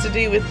it has to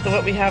do with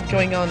what we have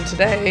going on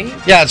today.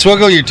 Yeah, it's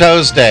Wiggle Your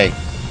Toes Day.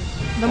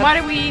 Then why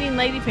are we eating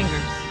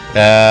ladyfingers?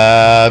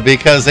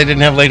 Because they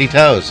didn't have lady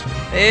toes.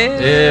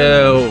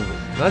 Ew.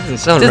 That doesn't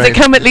sound Does right. it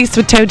come at least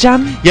with toe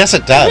jam? Yes,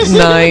 it does.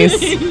 Nice.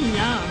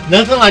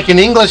 Nothing like an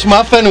English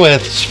muffin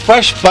with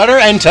fresh butter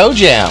and toe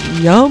jam.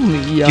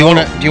 Yum, yum. Do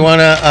you want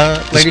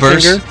a lady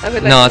Disperse? finger? I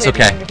would No, a it's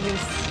okay. ladyfinger,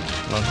 please.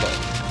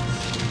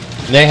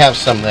 Okay. They have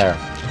some there.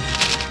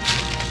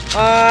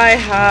 I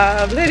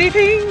have lady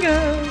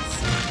fingers.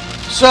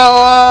 So,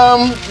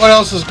 what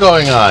else is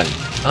going on?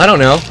 I don't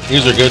know.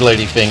 These are good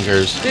lady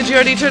fingers. Did you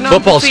already turn on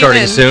Football's for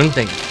starting CNN? soon.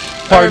 Thank you.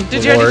 Or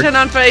did you Lord. already turn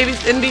on for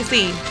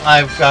NBC?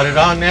 I've got it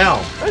on now.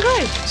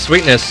 Okay.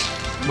 Sweetness.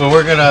 Well,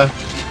 we're gonna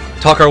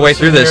Talk our way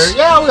through this.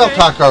 Yeah, we'll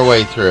talk our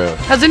way through.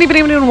 Has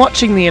anybody been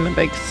watching the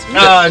Olympics?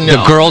 No.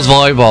 The girls'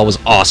 volleyball was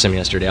awesome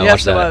yesterday. I Yes,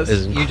 watched it that. was. It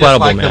was an You just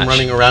incredible like match. them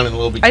running around in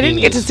little bikinis. I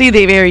didn't get to see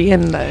the very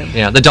end though.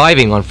 Yeah, the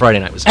diving on Friday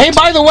night was. Hey,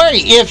 by the way,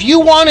 if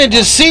you wanted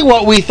to see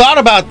what we thought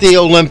about the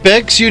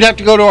Olympics, you'd have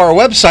to go to our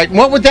website. And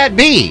what would that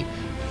be?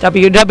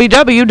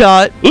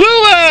 www.lewis.com.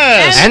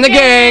 And the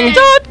gang.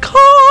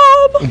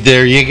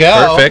 There you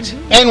go. Perfect.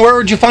 And where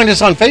would you find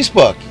us on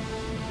Facebook?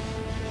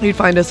 You'd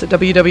find us at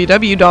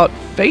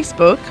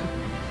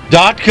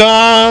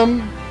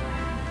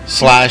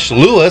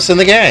www.facebook.com/Lewis and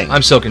the gang.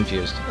 I'm so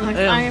confused. Like,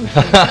 I am.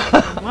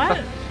 What?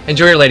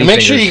 Enjoy your lady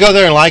Make fingers. sure you go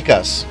there and like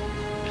us.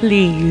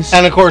 Please.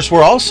 And of course,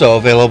 we're also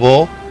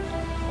available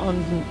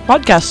On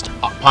podcast.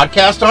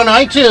 podcast on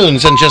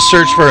iTunes and just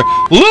search for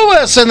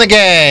Lewis and the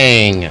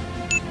Gang.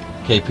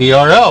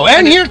 KPRO.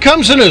 And here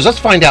comes the news. Let's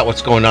find out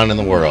what's going on in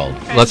the world.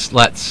 Let's.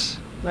 Let's.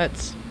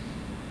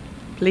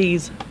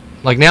 Please.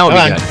 Like now would be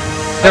Come on. good.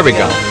 There we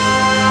go.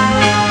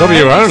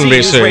 NBC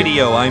News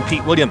Radio, I'm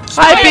Pete Williams.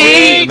 Hi,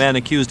 Pete. The man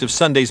accused of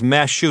Sunday's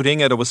mass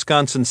shooting at a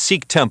Wisconsin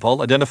Sikh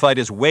temple, identified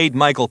as Wade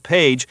Michael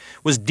Page,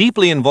 was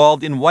deeply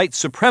involved in white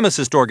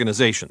supremacist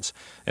organizations.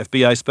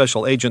 FBI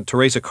Special Agent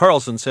Teresa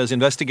Carlson says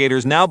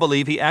investigators now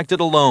believe he acted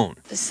alone.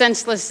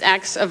 Senseless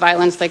acts of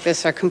violence like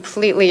this are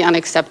completely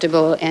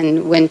unacceptable,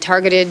 and when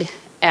targeted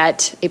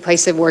at a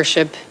place of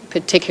worship,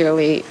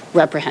 particularly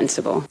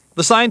reprehensible.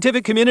 The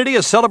scientific community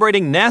is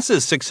celebrating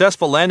NASA's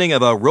successful landing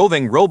of a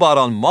roving robot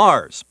on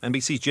Mars.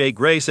 NBC's Jay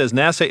Gray says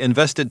NASA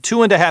invested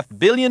 $2.5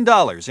 billion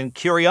in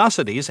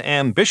Curiosity's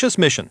ambitious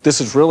mission. This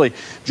is really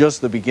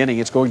just the beginning.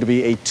 It's going to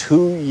be a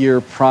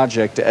 2-year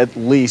project at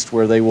least,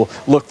 where they will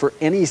look for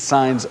any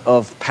signs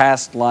of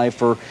past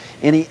life or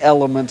any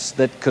elements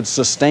that could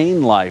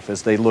sustain life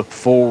as they look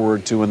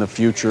forward to, in the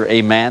future,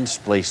 a manned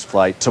space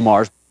flight to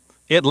Mars.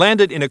 It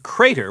landed in a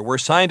crater where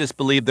scientists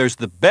believe there's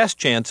the best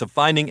chance of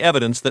finding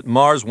evidence that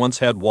Mars once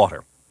had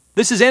water.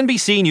 This is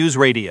NBC News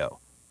Radio.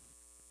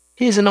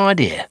 Here's an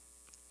idea.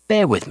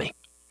 Bear with me.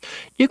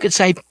 You could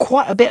save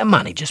quite a bit of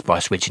money just by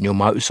switching your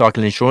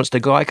motorcycle insurance to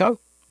Geico.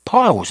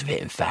 Piles of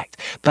it, in fact.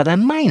 But there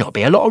may not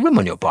be a lot of room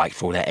on your bike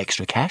for all that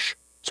extra cash.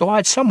 So I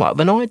had somewhat of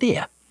an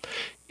idea.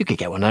 You could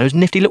get one of those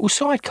nifty little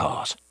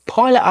sidecars,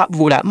 pile it up with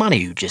all that money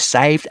you just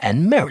saved,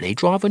 and merrily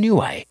drive on your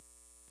way.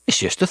 It's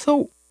just a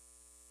thought.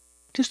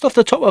 Just off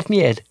the top of my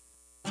head.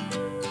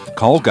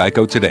 Call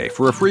Geico today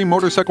for a free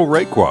motorcycle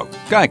rate quote.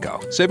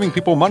 Geico, saving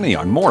people money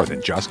on more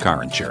than just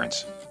car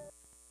insurance.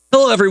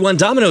 Hello everyone,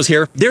 Domino's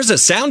here. There's a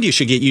sound you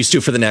should get used to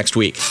for the next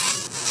week.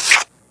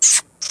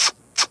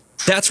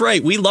 That's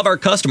right, we love our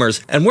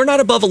customers, and we're not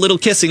above a little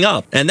kissing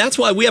up. And that's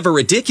why we have a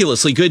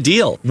ridiculously good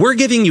deal. We're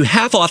giving you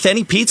half off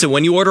any pizza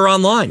when you order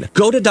online.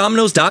 Go to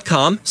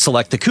Domino's.com,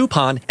 select the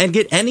coupon, and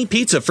get any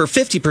pizza for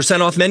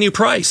 50% off menu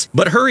price.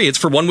 But hurry, it's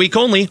for 1 week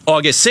only,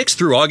 August 6th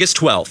through August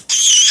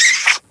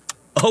 12th.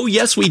 Oh,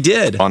 yes, we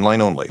did. Online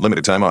only.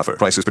 Limited time offer.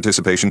 Prices,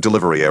 participation,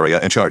 delivery area,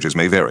 and charges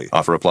may vary.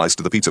 Offer applies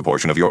to the pizza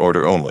portion of your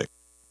order only.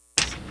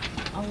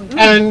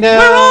 And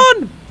we're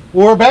on.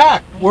 We're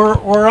back.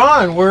 We're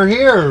on. We're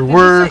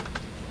here.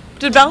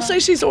 Did Val say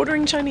she's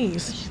ordering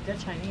Chinese?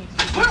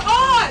 We're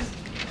on.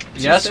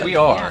 Yes, we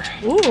are.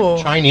 Ooh.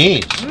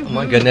 Chinese. Oh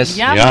my goodness.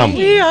 Yum.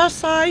 We are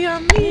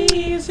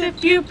Siamese,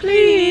 if you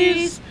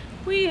please.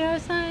 We are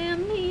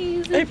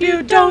Siamese. If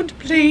you don't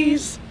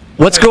please.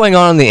 What's going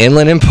on in the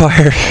Inland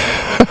Empire?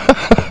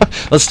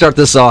 Let's start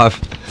this off.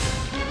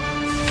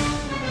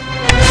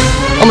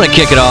 I'm going to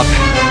kick it off.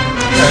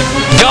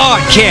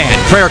 God Can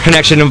Prayer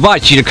Connection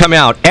invites you to come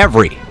out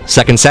every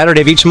second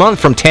Saturday of each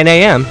month from 10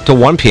 a.m. to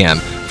 1 p.m.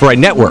 for a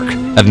network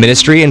of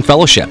ministry and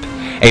fellowship.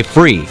 A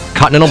free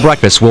continental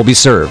breakfast will be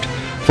served.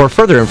 For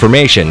further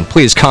information,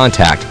 please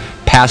contact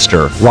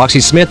Pastor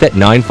Roxy Smith at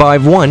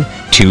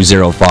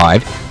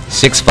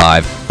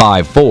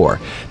 951-205-6554.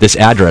 This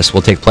address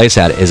will take place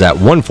is at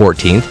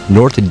 114th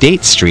North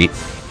Date Street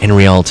in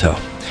Rialto.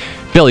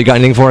 Bill, you got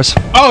anything for us?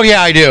 Oh,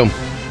 yeah, I do.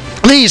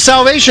 The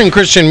Salvation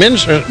Christian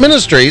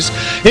Ministries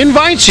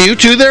invites you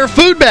to their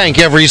food bank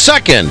every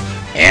second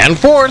and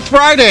fourth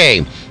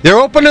Friday. They're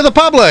open to the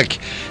public,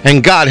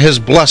 and God has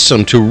blessed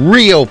them to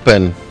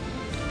reopen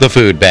the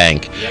food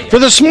bank. For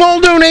the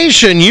small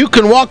donation, you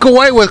can walk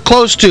away with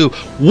close to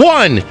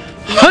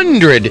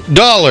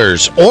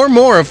 $100 or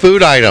more of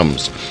food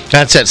items.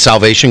 That's at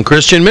Salvation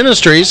Christian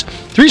Ministries,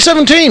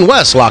 317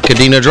 West La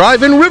Cadena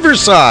Drive in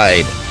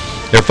Riverside.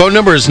 Their phone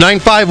number is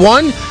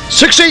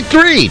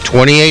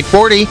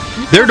 951-683-2840.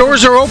 Their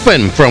doors are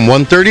open from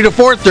 1:30 to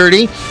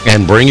 4:30,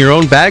 and bring your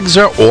own bags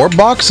or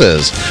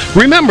boxes.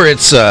 Remember,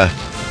 it's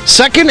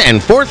second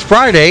and fourth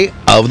Friday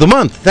of the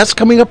month. That's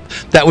coming up.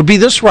 That would be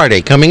this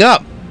Friday coming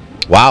up.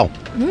 Wow.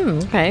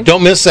 Okay.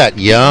 Don't miss that.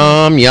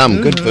 Yum, yum.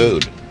 Good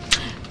food.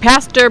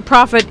 Pastor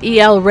Prophet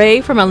E.L.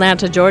 Ray from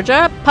Atlanta,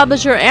 Georgia,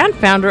 publisher and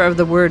founder of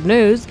The Word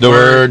News. The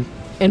Word.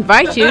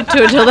 Invite you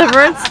to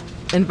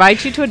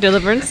a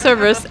deliverance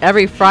service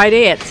every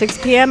Friday at 6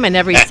 p.m. and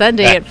every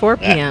Sunday at 4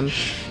 p.m.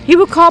 He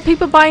will call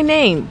people by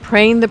name,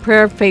 praying the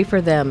prayer of faith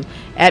for them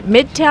at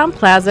Midtown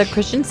Plaza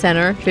Christian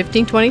Center,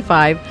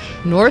 1525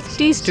 North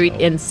D Street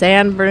in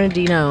San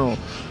Bernardino.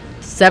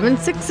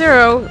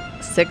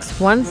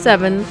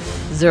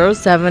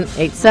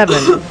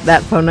 760-617-0787.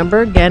 That phone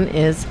number again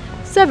is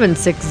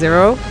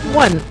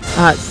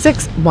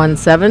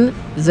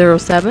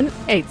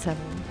 760-617-0787.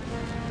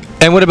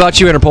 And what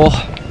about you, Interpol?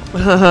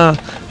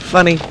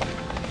 Funny.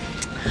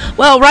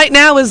 Well, right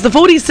now is the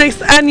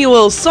 46th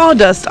annual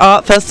Sawdust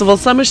Art Festival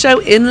Summer Show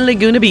in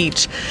Laguna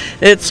Beach.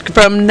 It's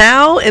from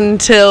now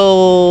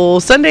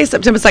until Sunday,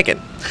 September 2nd.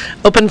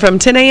 Open from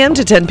 10 a.m.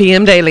 to 10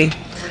 p.m. daily.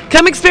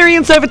 Come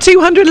experience over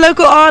 200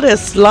 local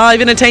artists, live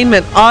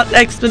entertainment, art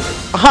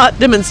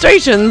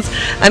demonstrations,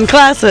 and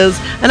classes,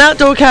 and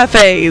outdoor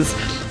cafes.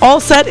 All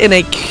set in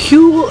a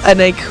cool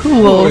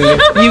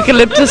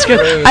eucalyptus.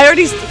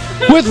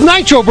 With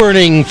nitro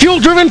burning,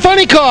 fuel driven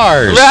funny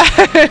cars.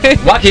 Right.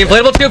 Wacky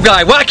inflatable tube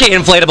guy. Wacky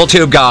inflatable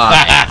tube guy.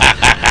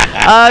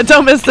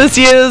 Don't miss this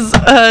year's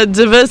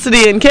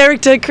diversity in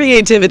character,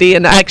 creativity,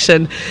 and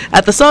action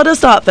at the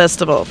Sawdust Art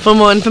Festival. For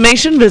more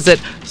information, visit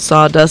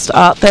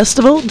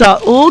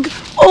sawdustartfestival.org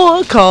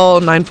or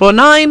call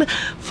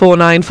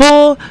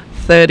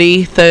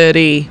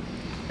 949-494-3030.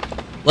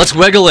 Let's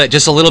wiggle it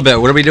just a little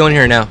bit. What are we doing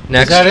here now?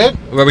 Next. Is that it?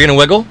 Are we going to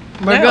wiggle?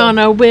 We're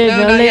gonna wiggle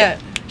No, not it. yet.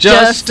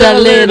 Just a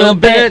little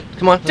bit.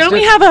 Come on. Don't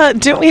we have a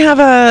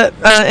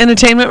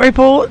entertainment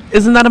report?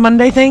 Isn't that a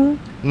Monday thing?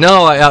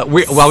 No,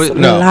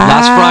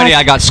 last Friday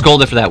I got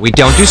scolded for that. We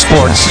don't do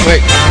sports.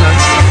 Wait.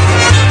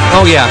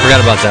 Oh yeah, I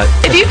forgot about that.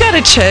 If you've got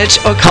a church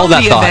or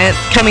comedy event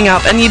coming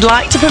up and you'd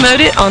like to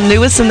promote it on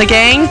Lewis and the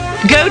Gang,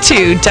 go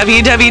to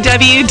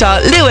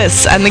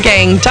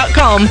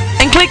www.lewisandthegang.com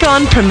and click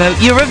on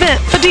Promote Your Event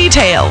for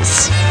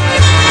details.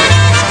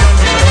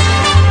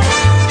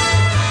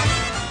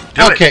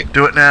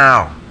 Do it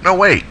now. No,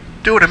 wait.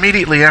 Do it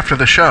immediately after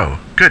the show.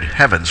 Good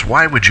heavens,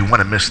 why would you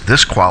want to miss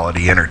this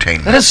quality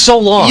entertainment? That is so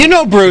long. You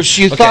know, Bruce,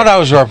 you thought I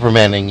was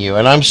reprimanding you,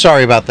 and I'm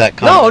sorry about that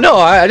comment. No,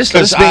 I just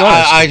being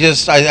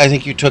honest. I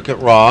think you took it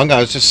wrong. I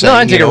was just saying. No,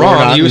 I didn't take it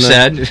wrong. You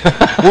said.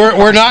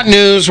 we're not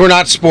news. We're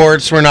not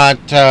sports. We're not.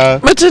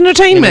 It's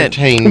entertainment.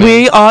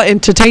 We are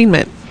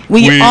entertainment.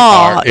 We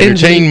are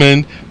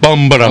entertainment.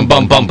 Bum bum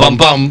bum bum bum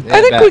bum.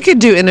 I think we could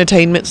do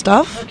entertainment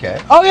stuff. Okay.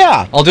 Oh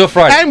yeah. I'll do it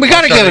Friday. And we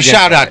got to give a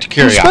shout out to We're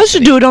Curiosity. supposed to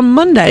do it on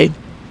Monday.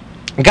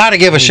 Got to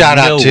give a shout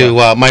out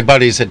to my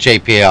buddies at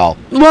JPL.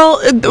 Well,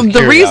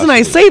 the reason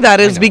I say that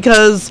is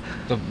because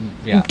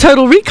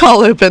Total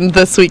Recall opened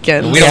this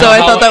weekend. So I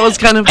thought that was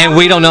kind of... And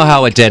we don't know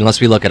how it did unless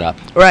we look it up.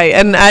 Right,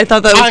 and I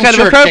thought that was kind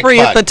of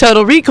appropriate that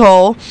Total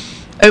Recall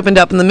opened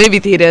up in the movie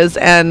theaters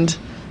and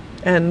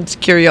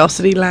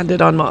Curiosity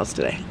landed on Mars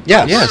today.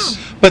 Yes.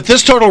 But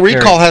this Total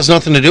Recall has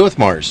nothing to do with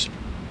Mars.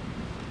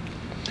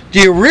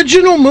 The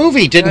original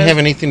movie didn't have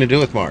anything to do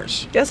with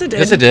Mars. Yes, it did.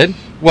 Yes, it did.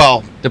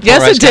 Well, the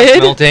it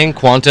did. Melting,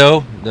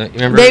 Quanto.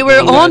 Remember? They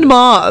were on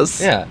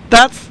Mars. Yeah.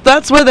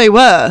 That's where they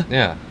were.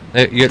 Yeah.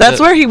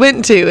 That's where he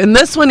went to. And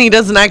this one, he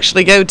doesn't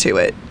actually go to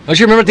it. Don't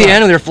you remember at the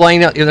end when they're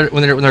flying out,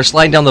 when they're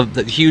sliding down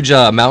the huge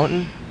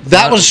mountain?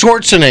 That was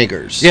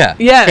Schwarzenegger's. Yeah.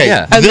 Yeah. Okay.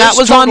 Yeah. And that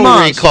was on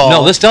Mars. Recall,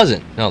 no, this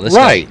doesn't. No, this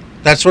right.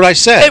 doesn't. That's what I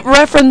said. It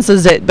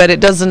references it, but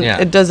it doesn't. Yeah.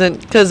 It doesn't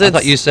because I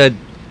thought you said.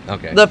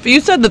 Okay.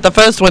 You said that the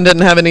first one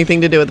didn't have anything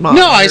to do with Mars.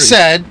 No, I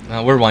said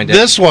we're winding.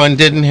 This one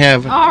didn't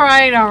have. All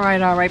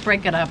right.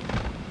 Break it up.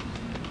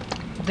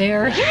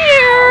 They're here.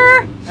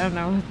 I don't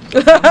know.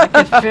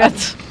 It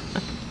fits.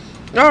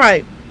 All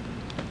right.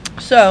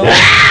 So.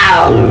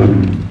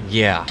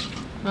 Yeah.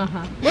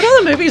 What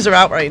other movies are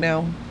out right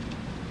now?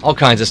 All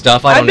kinds of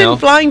stuff. I don't know. I've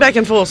been flying back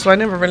and forth, so I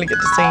never really get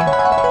to see.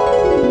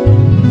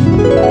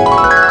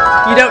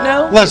 You don't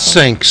know? Let's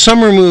think.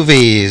 Summer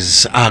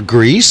movies.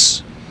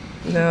 Grease.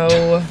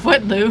 No.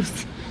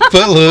 Footloose.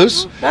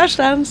 Footloose.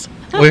 Flashdance.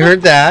 We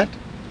heard that.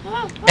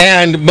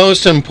 And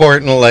most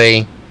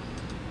importantly,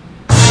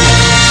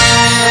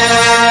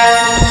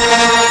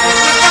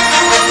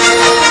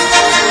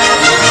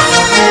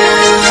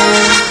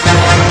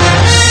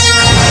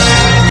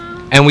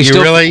 and we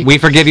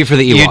forgive you for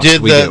the Ewoks. You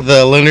did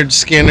the Leonard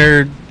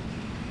Skinner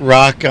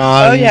rock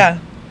on. Oh yeah.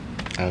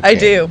 Okay. I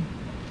do.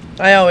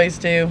 I always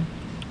do.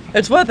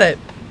 It's worth it.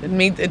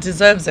 It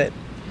deserves it.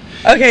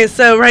 Okay,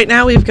 so right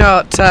now we've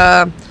got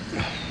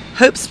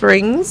Hope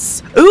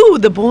Springs. Ooh,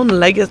 the Bourne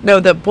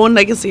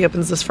Legacy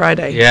opens this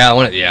Friday. Yeah, I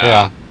want it.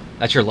 Yeah.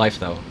 That's your life,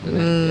 though.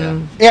 Isn't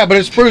it? Yeah, but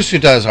it's Bruce who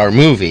does our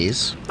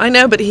movies. I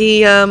know, but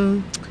he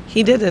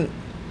didn't.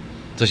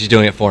 So she's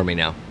doing it for me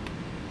now.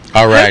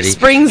 Alrighty. Hope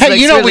Springs hey,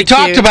 looks you know, really we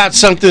talked cute. about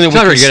something that we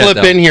could slip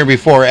in here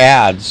before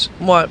ads.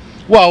 What?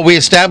 Well, we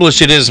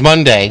established it is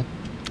Monday.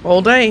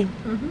 All day.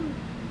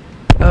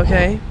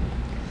 Okay.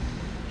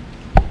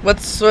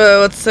 What's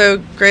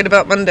so great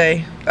about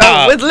Monday?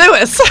 Oh, with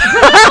Lewis.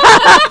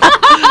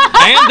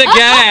 And the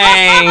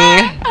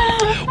gang.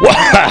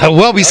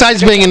 Well,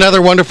 besides being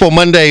another wonderful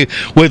Monday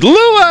with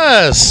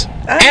Lewis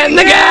and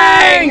the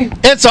gang,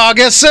 it's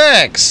August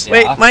 6th.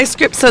 Wait, my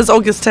script says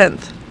August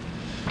 10th.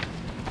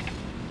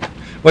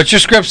 What's your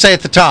script say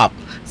at the top?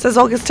 It says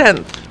August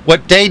 10th.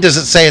 What day does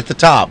it say at the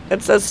top?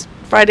 It says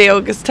Friday,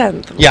 August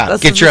 10th. Yeah,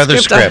 That's get the your other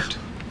script.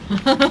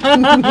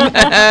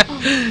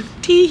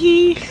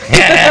 Tee-hee.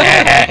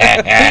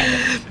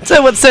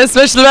 So what's so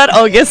special about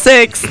August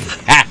 6th?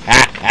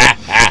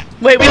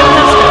 Wait, we don't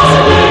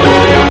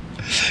have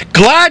scripts.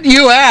 Glad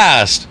you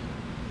asked.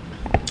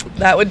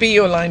 That would be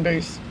your line,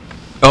 Bruce.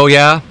 Oh,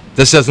 yeah?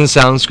 This doesn't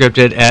sound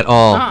scripted at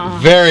all.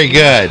 Very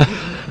good.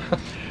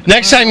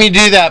 Next time you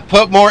do that,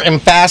 put more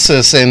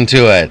emphasis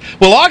into it.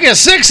 Well,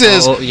 August 6th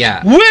is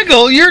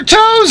Wiggle Your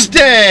Toes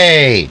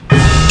Day.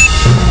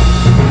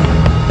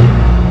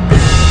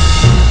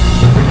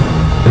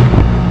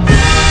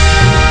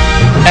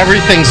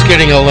 Everything's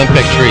getting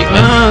Olympic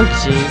treatment. Oh,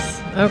 jeez.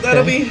 Okay.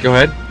 That'll be... Go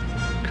ahead,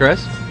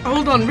 Chris.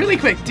 Hold on, really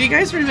quick. Do you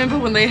guys remember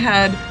when they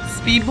had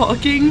speed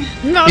walking?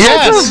 No,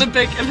 yes.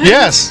 Olympic event?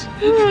 Yes.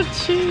 Oh,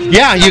 jeez.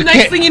 Yeah, you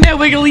next thing you know,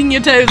 wiggling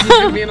your toes is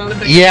going to be an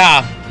Olympic event.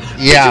 Yeah.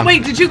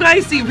 Did you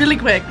guys see, really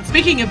quick,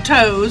 speaking of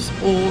toes,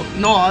 or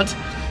not,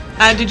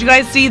 did you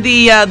guys see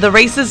the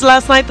races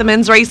last night, the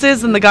men's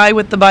races, and the guy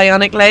with the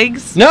bionic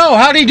legs? No,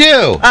 how'd he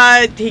do?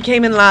 He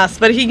came in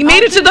last, but he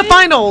made it to the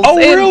finals. Oh,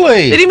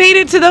 really? But he made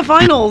it to the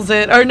finals,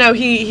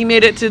 he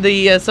made it to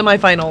the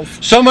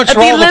semifinals. So much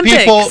for all the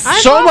people.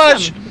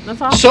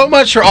 So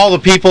much for all the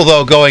people,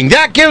 though, going,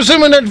 that gives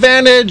him an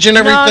advantage and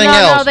everything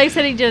else. No, they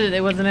said he did it.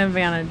 It was an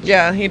advantage.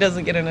 Yeah, he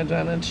doesn't get an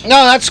advantage.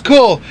 No, that's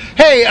cool.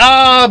 Hey,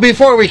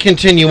 before we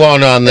continue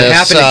on this. It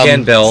happened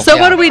again, Bill. So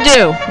what do we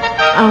do?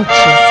 Oh,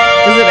 jeez.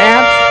 Is it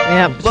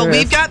ads? Yep. Well,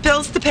 we've got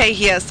bills to pay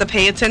here, so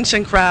pay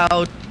attention,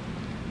 crowd.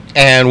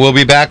 And we'll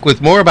be back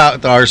with more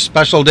about our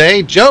special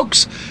day,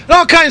 jokes, and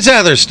all kinds of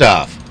other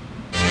stuff.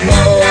 Ho,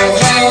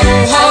 ho,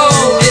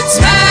 ho, it's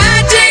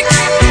magic.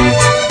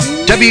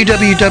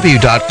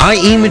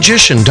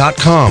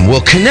 www.iemagician.com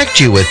will connect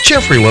you with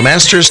Jeffrey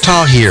Lemasters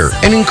Tahir,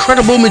 an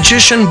incredible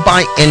magician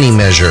by any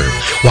measure.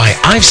 Why,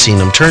 I've seen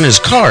him turn his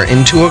car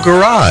into a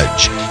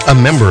garage. A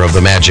member of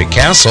the Magic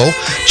Castle,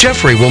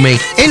 Jeffrey will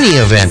make any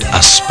event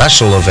a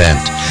special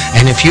event.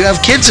 And if you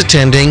have kids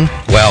attending,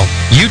 well,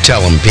 you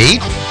tell them,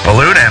 Pete.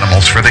 Balloon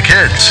animals for the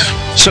kids.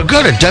 So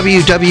go to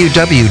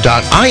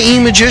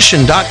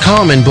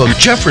www.iemagician.com and book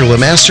Jeffrey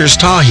Lemasters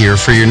Tahir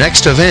for your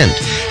next event.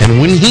 And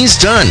when he's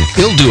done,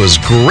 he'll do his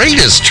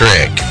greatest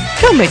trick.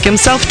 He'll make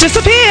himself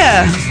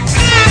disappear.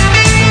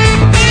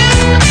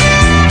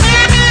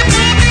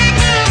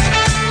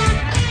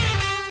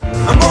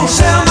 I'm gonna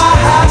sell my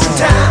house in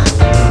town.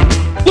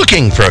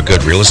 Looking for a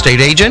good real estate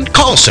agent?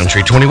 Call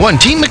Century 21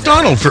 Team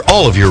McDonald for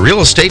all of your real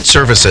estate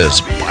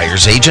services.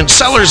 Buyer's agent,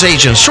 seller's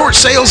agent, short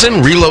sales,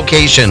 and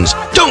relocations.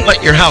 Don't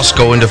let your house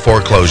go into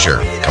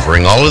foreclosure.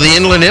 Covering all of the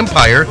Inland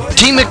Empire,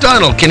 Team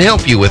McDonald can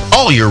help you with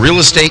all your real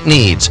estate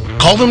needs.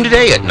 Call them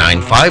today at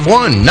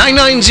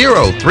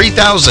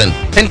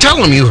 951-990-3000 and tell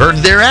them you heard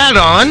their ad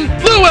on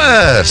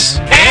Lewis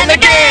And the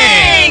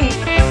gang!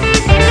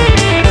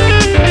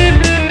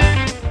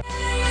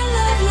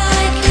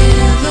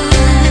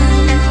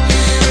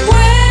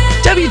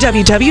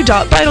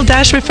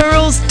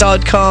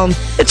 www.bridal-referrals.com.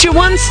 It's your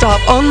one-stop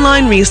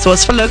online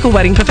resource for local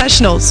wedding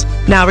professionals.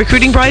 Now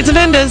recruiting brides and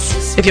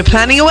vendors. If you're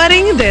planning a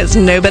wedding, there's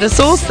no better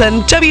source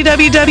than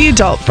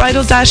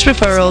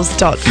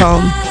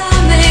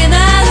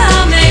www.bridal-referrals.com.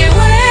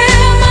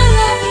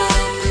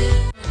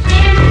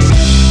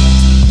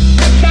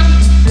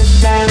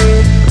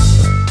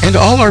 And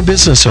all our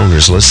business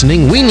owners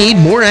listening, we need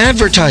more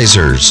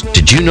advertisers.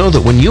 Did you know that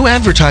when you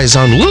advertise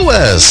on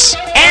Lewis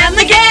And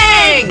the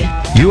gang!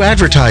 you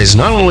advertise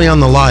not only on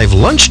the live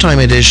lunchtime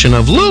edition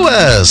of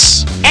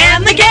Lewis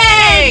And the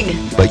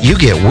gang! but you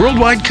get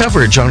worldwide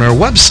coverage on our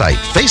website,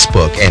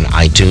 Facebook, and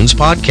iTunes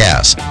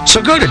podcast.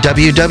 So go to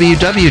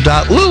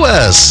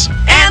www.lewis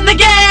And the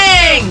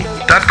gang!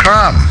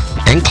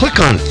 and click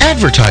on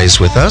Advertise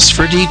with Us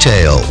for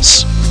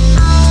details.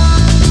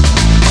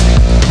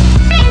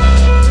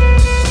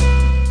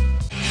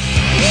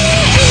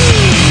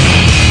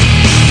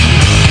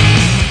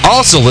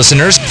 Also,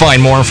 listeners,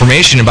 find more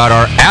information about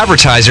our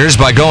advertisers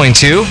by going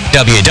to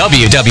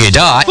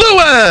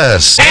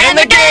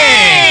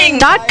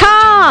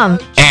LewisAndTheGang.com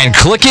and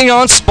clicking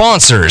on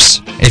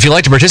sponsors. If you'd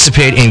like to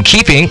participate in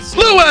keeping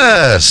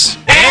Lewis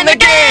And the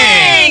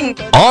gang!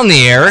 on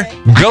the air,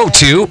 go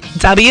to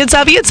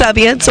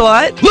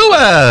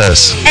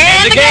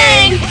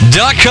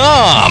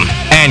www.lewisandthegang.com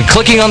and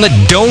clicking on the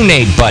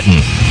donate button.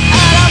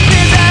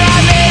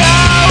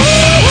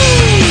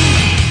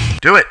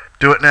 Do it.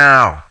 Do it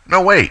now.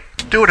 No, wait.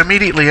 Do it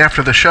immediately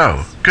after the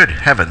show. Good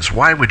heavens,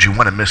 why would you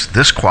want to miss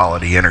this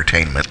quality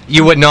entertainment?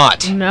 You would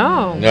not.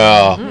 No.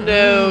 No.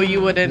 No, you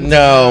wouldn't.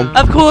 No.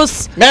 Of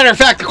course. Matter of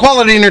fact, the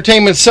quality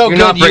entertainment's so You're good,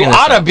 not you bringing this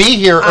ought to up. be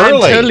here I'm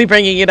early. totally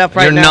bringing it up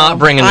right You're now. not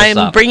bringing this I'm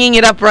up. bringing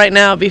it up right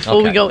now before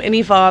we Okay. go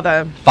any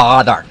farther.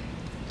 Father.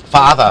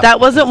 That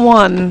wasn't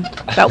one.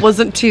 That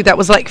wasn't two. That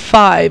was like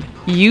 5.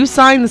 You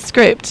sign the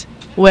script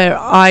where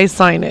I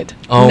sign it.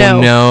 Oh,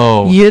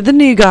 no. You're the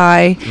new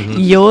guy.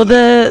 You're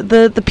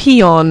the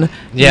peon.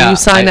 Yeah, You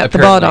sign at the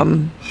apparently.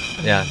 bottom.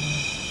 Yeah.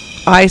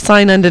 I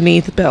sign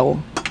underneath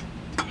Bill.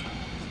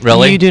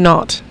 Really? You do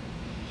not.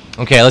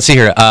 Okay, let's see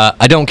here.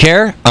 I don't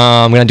care.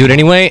 I'm going to do it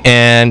anyway,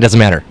 and doesn't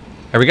matter.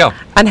 Here we go.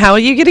 And how are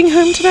you getting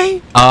home today?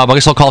 I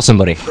guess I'll call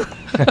somebody.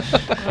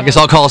 I guess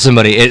I'll call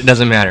somebody. It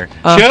doesn't matter.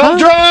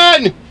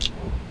 Children!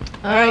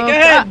 All right, go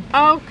ahead.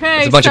 Okay.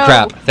 It's a bunch of so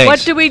crap. Thanks. What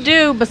do we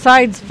do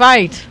besides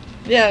fight?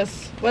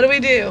 Yes. What do we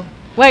do?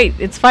 Wait,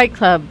 it's Fight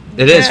Club.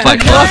 It is Fight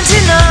Club.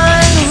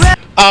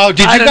 Oh,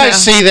 did I you don't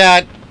guys know. see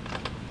that?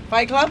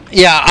 Fight Club?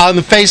 Yeah, on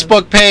the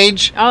Facebook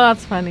page. Oh,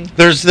 that's funny.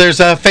 There's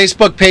a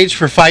Facebook page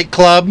for Fight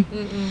Club,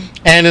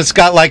 and it's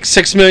got like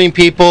 6 million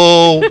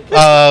people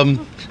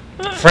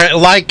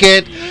like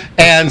it,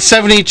 and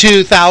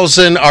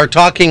 72,000 are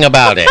talking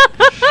about it.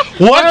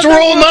 What's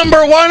rule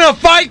number 1 of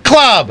Fight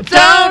Club?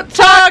 Don't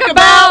talk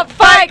about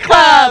Fight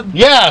Club.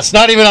 Yes,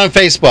 not even on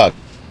Facebook.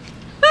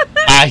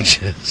 I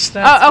just,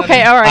 Oh,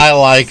 okay, all right. I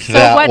liked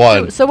that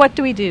one. So what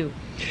do we do?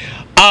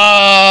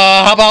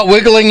 How about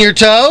wiggling your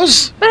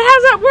toes? But how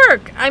does that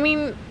work? I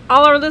mean,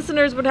 all our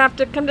listeners would have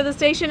to come to the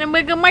station and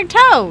wiggle my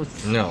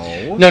toes.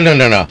 No.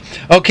 No.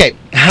 Okay,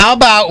 how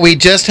about we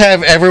just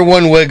have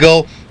everyone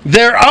wiggle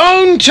their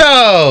own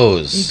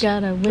toes? You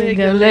gotta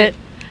wiggle it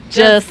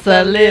just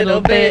a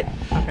little bit.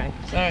 Okay.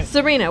 Sorry.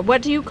 Serena,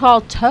 what do you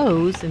call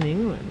toes in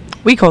England?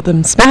 We call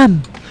them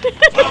spam.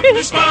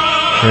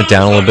 Turn it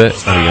down a little bit.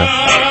 There we go.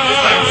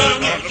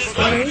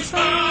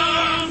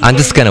 I'm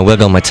just going to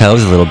wiggle my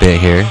toes a little bit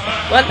here.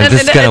 What? I'm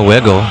just going to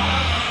wiggle.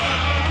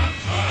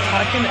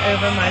 Talking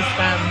over my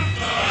spam.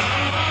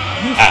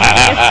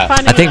 It's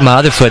funny. I think my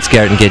other foot's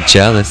starting to get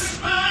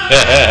jealous.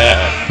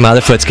 My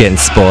other foot's getting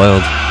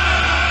spoiled.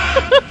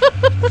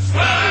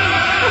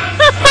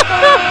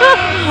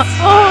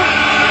 Oh,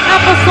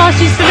 applesauce,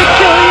 she's gonna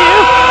kill you.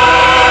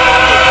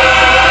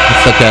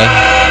 It's okay.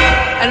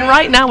 And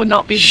right now would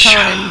not be the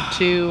time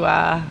to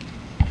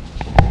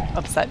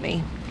upset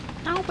me.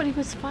 No, but he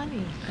was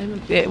funny.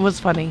 It was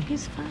funny.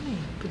 He's funny.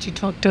 But you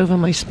talked over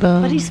my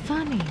spell. But he's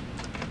funny.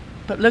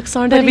 But looks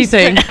aren't But he's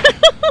everything.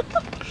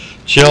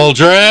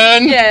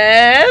 Children,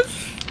 Yes.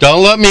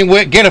 don't let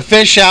me get a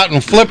fish out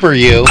and flipper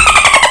you.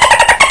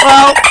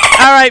 Well,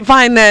 all right,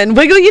 fine then.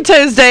 Wiggle Your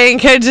Toes Day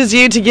encourages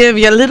you to give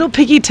your little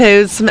piggy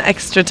toes some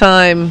extra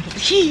time.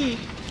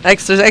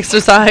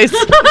 Exercise.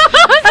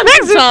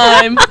 Next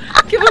time.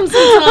 Give them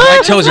some time.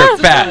 My toes are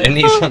fat and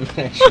need some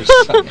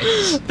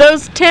exercise.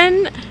 Those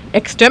 10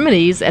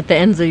 extremities at the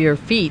ends of your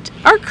feet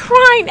are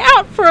crying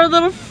out for a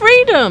little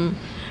freedom.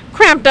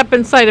 Cramped up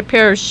inside a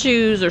pair of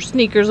shoes or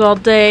sneakers all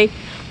day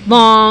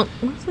long.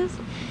 What's this?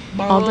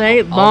 All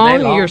day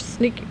long. You're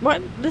sneaking.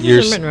 What? This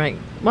isn't written right.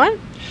 What?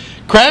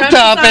 Cramped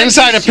up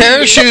inside a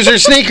pair of shoes or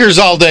sneakers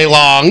all day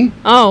long.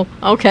 Oh,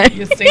 okay.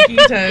 Your stinky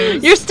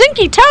toes. Your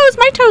stinky toes.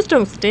 My toes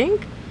don't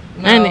stink.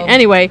 No. And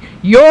anyway,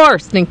 your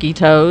stinky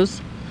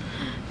toes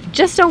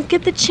just don't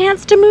get the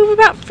chance to move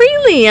about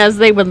freely as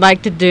they would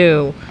like to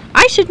do.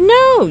 I should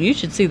know. You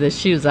should see the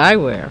shoes I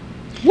wear.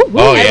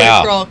 Oh,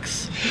 yeah.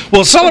 Crocs.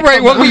 Well,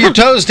 celebrate Wiggle Your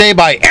Toes Day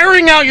by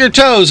airing out your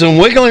toes and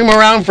wiggling them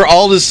around for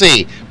all to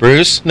see.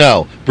 Bruce?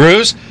 No.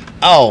 Bruce?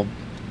 Oh.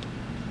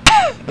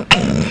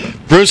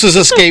 Bruce is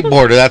a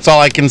skateboarder. That's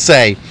all I can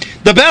say.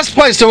 The best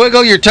place to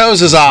wiggle your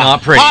toes is a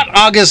hot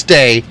August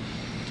day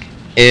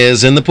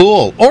is in the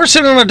pool. Or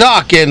sit on a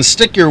dock and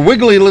stick your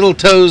wiggly little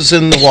toes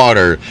in the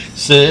water.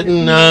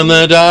 Sitting on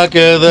the dock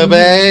of the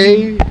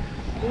bay.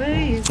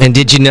 And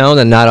did you know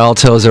that not all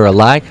toes are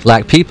alike?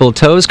 Like people,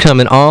 toes come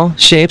in all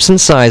shapes and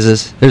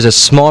sizes. There's a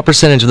small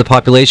percentage of the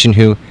population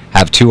who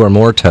have 2 or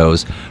more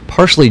toes,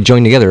 partially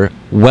joined together,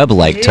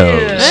 web-like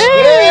toes.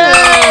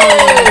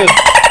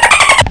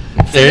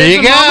 There you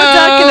a go. Mama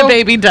duck and a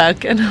baby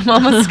duck, and a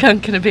mama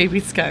skunk and a baby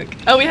skunk.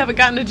 Oh, we haven't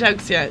gotten to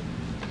jokes yet.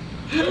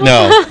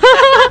 No.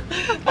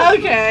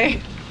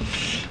 Okay.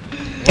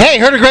 Hey,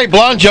 heard a great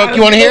blonde joke.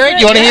 You want to hear it?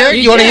 You want to hear it?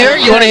 You want to hear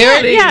it? You want to hear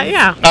it?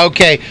 Yeah.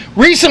 Okay.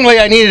 Recently,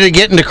 I needed to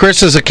get into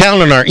Chris's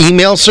account on our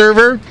email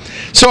server.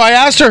 So I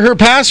asked her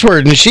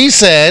password, and she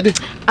said...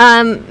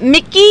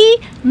 Mickey,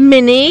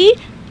 Minnie,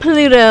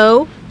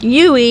 Pluto,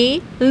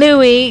 Huey,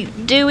 Louie,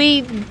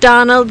 Dewey,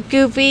 Donald,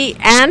 Goofy,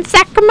 and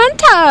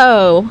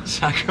Sacramento.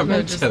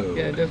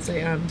 Sacramento. Don't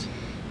say and.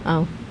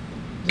 Oh.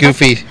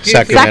 Goofy,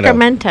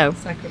 Sacramento.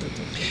 Sacramento.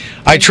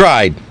 I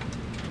tried.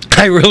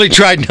 I really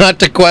tried not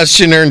to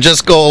question her and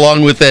just go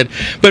along with it.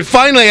 But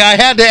finally, I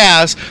had to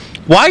ask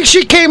why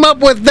she came up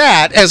with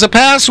that as a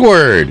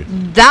password.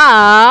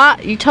 Duh.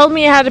 You told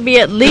me it had to be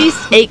at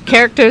least 8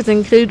 characters,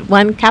 include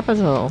 1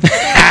 capital.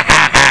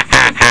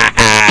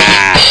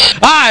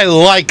 I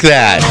like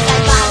that.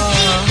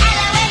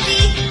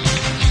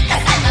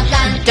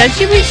 Don't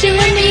you wish you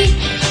were me?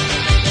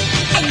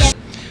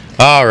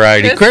 All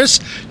righty. Chris,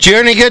 did you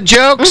hear any good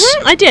jokes?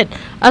 I did.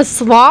 A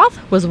sloth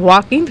was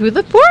walking through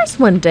the forest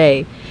one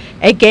day.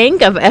 A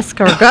gang of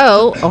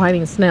escargot, I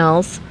mean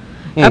snails,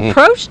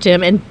 approached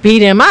him and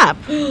beat him up.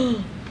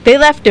 They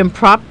left him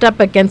propped up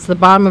against the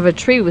bottom of a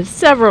tree with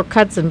several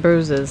cuts and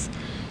bruises.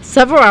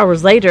 Several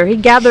hours later, he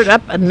gathered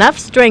up enough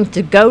strength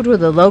to go to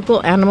the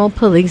local animal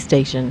police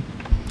station.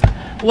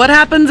 What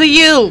happened to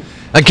you?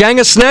 A gang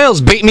of snails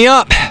beat me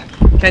up.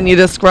 Can you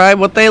describe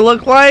what they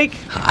look like?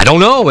 I don't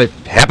know. It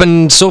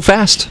happened so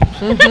fast.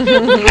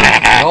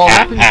 It all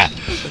happened.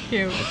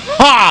 Cute.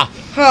 Ha!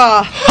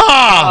 Ha!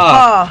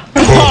 Ha!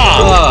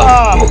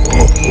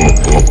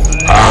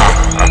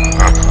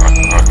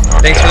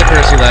 Thanks for the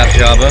courtesy laugh,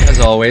 Jabba, as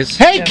always.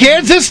 Hey,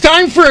 kids, it's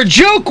time for a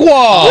joke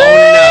wall. Oh,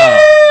 no.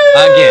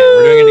 Again.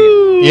 We're doing it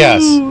again.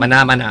 Yes.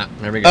 Mana, mana.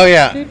 There we go. Oh,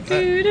 yeah.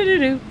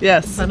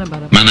 Yes.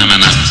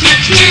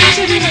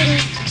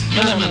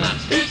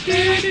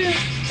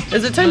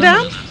 Is it turned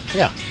down?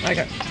 Yeah.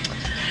 Okay.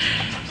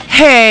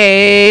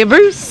 Hey,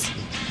 Bruce.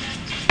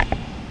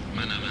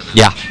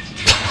 Yeah.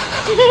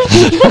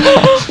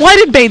 Why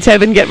did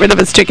Beethoven get rid of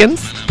his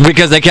chickens?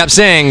 Because they kept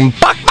saying,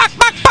 buck, buck,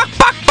 buck, buck,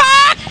 buck,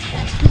 buck.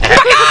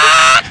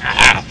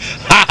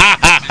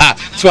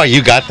 That's why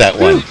you got that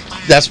one.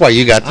 That's why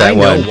you got that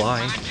one. I know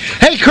why.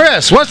 Hey,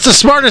 Chris, what's the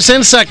smartest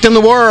insect in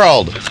the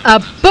world? A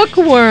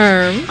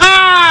bookworm.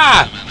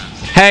 Ah!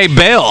 Hey,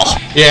 Bill.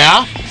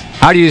 Yeah?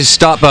 How do you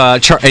stop a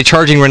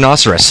charging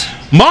rhinoceros?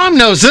 Mom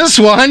knows this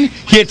one.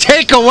 You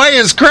take away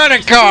his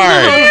credit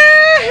card.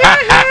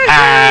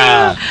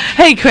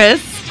 Hey,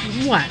 Chris.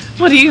 What?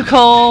 What do you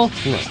call...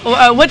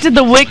 what did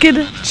the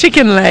wicked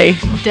chicken lay?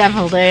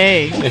 Deviled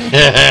egg.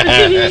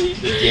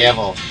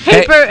 Devil.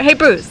 Hey,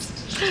 Bruce.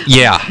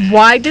 Yeah.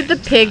 Why did the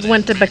pig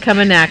want to become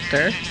an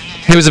actor?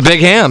 He was a big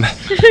ham.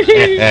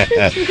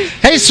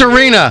 Hey,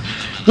 Serena,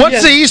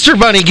 what's the Easter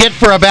Bunny get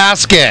for a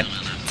basket?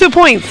 2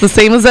 points, the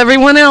same as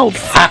everyone else.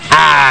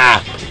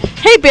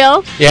 Hey,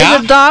 Bill. Yeah?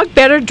 Is a dog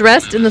better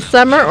dressed in the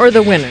summer or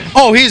the winter?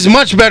 Oh, he's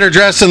much better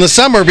dressed in the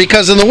summer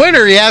because in the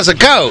winter he has a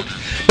coat.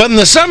 But in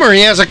the summer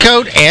he has a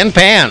coat and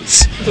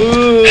pants.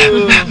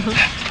 Ooh.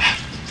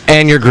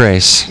 And your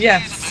grace.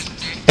 Yes.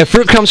 If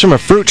fruit comes from a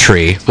fruit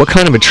tree, what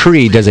kind of a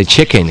tree does a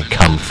chicken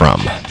come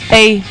from?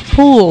 a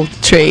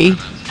poultry.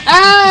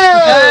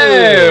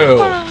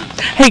 Oh!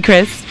 Hey,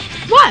 Chris.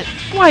 What?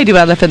 Why do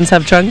elephants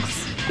have trunks?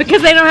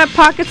 Because they don't have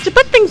pockets to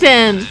put things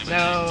in.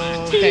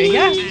 No. There you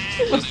go.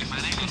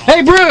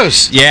 Hey,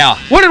 Bruce. Yeah.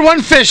 What did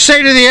one fish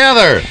say to the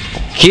other?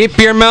 Keep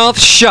your mouth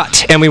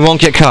shut, and we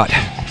won't get caught.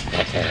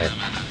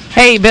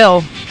 Hey,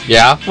 Bill.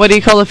 Yeah? What do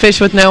you call a fish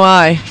with no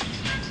eye?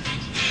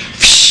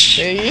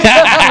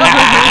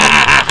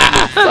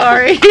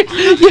 Sorry.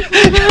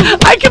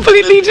 I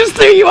completely just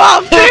threw you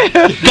off, too.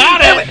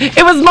 Got it.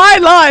 It was my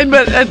line,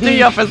 but I threw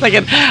you off for a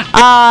second.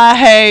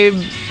 Hey,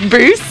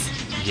 Bruce.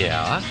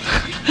 Yeah?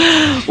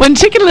 When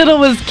Chicken Little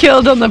was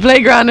killed on the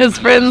playground, his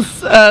friends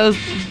said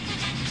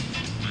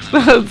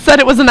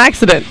it was an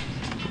accident.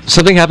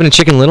 Something happened to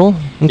Chicken Little?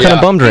 I'm kind of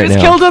bummed right He was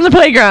now. killed on the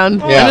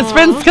playground, and his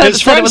friends said it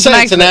was an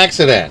it's an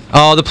accident. accident.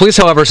 Oh, the police,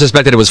 however,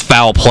 suspected it was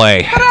foul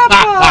play.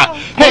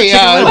 Hey,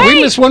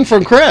 we missed one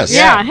from Chris.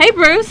 Yeah. Hey,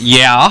 Bruce.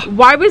 Yeah?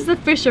 Why was the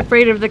fish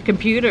afraid of the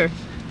computer?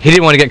 He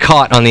didn't want to get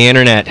caught on the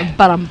internet.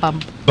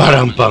 Ba-dum-bum.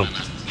 Ba-dum-bum.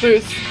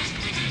 Bruce.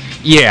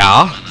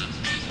 Yeah?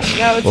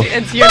 No,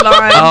 it's your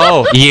line.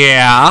 Oh,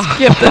 yeah?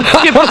 Skip the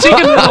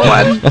Chicken Little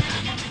one.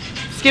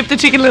 Skip the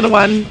Chicken Little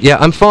one. Yeah,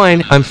 I'm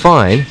fine. I'm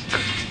fine.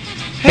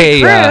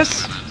 Hey,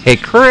 Chris. Hey,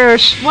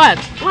 Chris. What?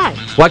 What?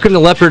 Why couldn't the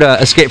leopard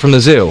escape from the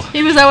zoo?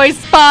 He was always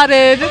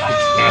spotted.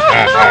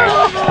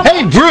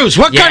 Hey, Bruce,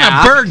 what kind Yeah?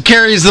 of bird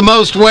carries the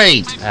most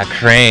weight? A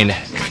crane.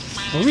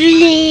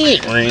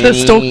 The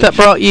stork that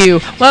brought you.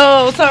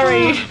 Whoa,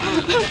 sorry.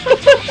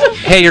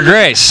 Hey, Your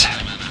Grace.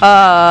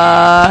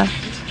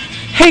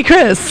 Hey,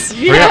 Chris.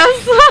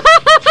 Yes.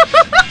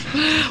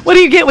 What do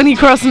you get when you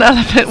cross an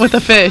elephant with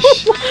a fish?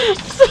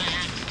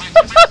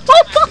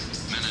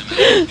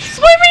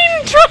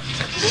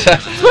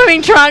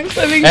 Swimming trunks.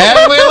 And we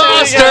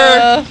lost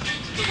her.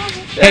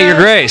 Hey, Your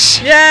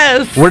Grace.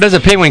 Yes. Where does a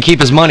penguin keep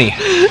his money?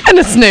 In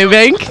a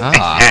snowbank.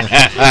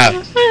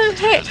 Hey,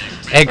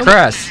 Hey,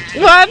 Chris.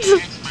 what?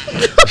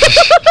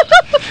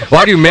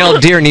 Why do male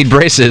deer need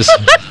braces?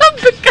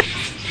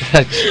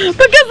 Because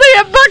they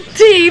have buck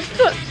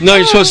teeth. No,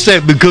 you're supposed to say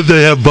because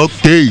they have buck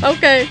teeth.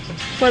 Okay,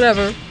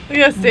 whatever.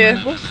 Yes, dear.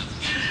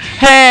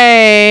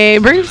 Hey,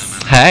 Bruce.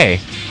 Hey.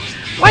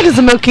 Why does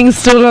a milking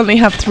stool only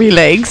have 3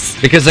 legs?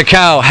 Because the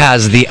cow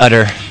has the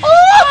udder.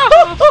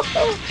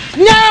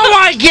 Now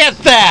I get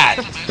that.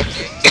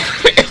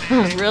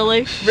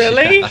 Really?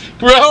 Really?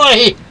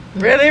 Really?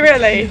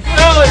 Really?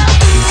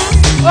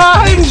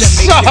 I'm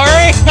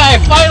sorry. I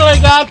finally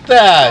got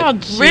that. Oh,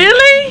 gee.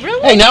 Really?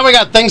 Hey, now we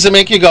got things that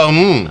make you go,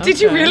 Did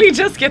you really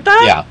just get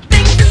that? Yeah.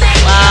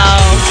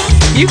 Wow.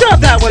 You got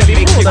that one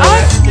before,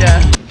 though.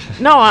 Yeah.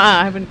 No,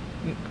 I haven't.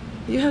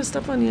 You have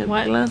stuff on your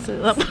What?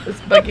 glasses. It's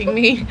bugging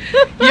me.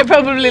 You're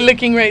probably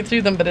looking right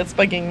through them, but it's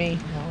bugging me.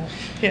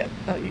 Yeah.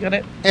 Oh, you got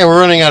it? Hey, we're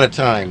running out of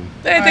time.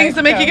 There are things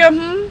that make you go,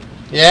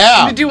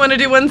 Yeah. Do you want to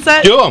do one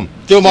set? Do them.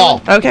 Do them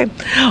all. Okay.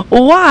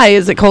 Why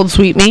is it called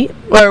sweet meat?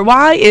 Or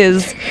why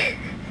is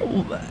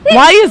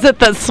it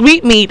that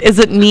sweet meat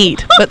isn't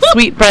meat, but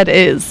sweet bread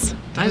is?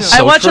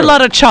 I watch a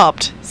lot of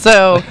Chopped,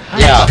 so.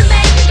 Yeah.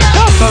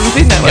 Chopped on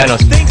Food Network.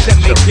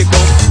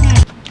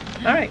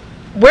 All right.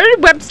 Where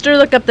did Webster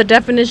look up the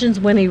definitions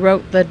when he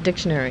wrote the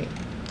dictionary?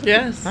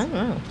 Yes. I don't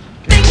know.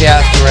 He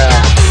asked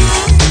around.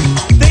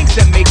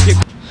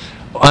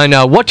 And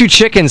what do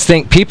chickens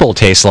think people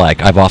taste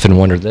like? I've often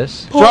wondered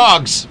this.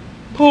 Frogs.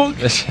 Pork.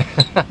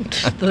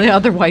 The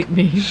other white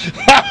meat.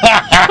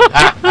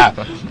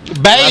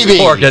 Baby.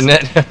 Pork, isn't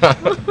it?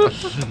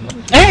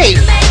 Hey,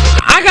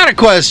 I got a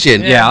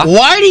question. Yeah.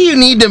 Why do you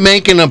need to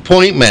make an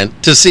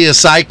appointment to see a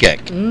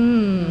psychic?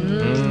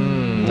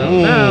 Don't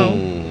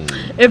know.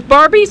 If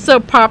Barbie's so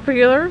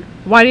popular,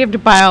 why do you have to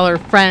buy all her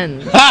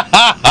friends?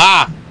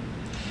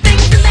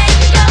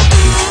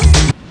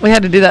 We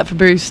had to do that for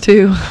Bruce,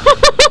 too.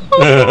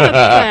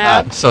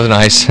 So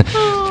nice.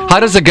 How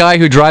does a guy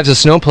who drives a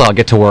snowplow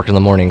get to work in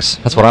the mornings?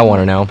 That's what I want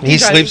to know. He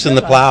sleeps in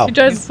the plow. He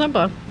drives a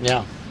snowplow.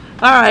 Yeah.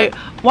 All right.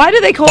 Why do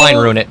they call? Fine,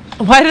 ruin it.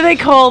 Why do they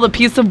call the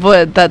piece of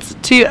wood that's a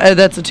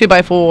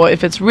 2x4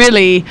 if it's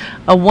really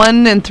a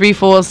 1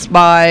 3/4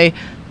 by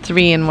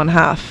 3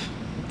 1/2?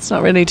 It's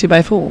not really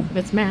 2x4.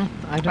 It's math.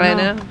 I don't I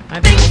know. know. I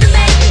don't know.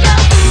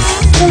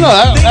 I don't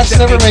know. That's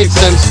never made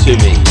sense to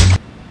me.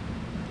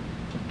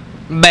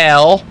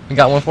 Bell. You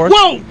got one for us?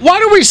 Well, why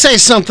do we say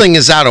something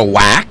is out of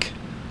whack?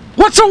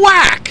 What's a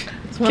whack?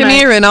 Come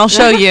here and I'll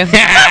show you. I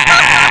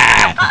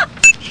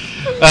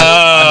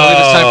believe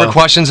it's time for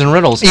questions and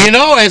riddles. You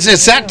know,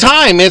 it's that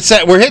time. It's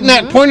that we're hitting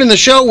that point in the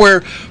show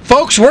where,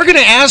 folks, we're going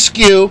to ask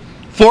you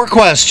 4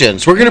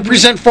 questions. We're going to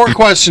present 4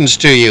 questions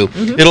to you.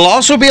 It'll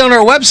also be on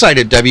our website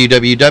at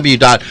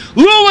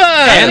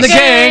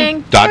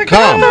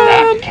www.lewisandthegang.com.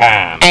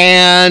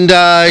 And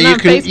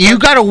you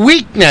got a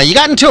week now. You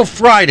got until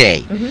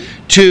Friday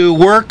to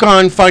work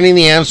on finding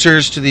the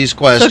answers to these So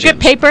questions. get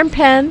paper and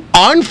pen.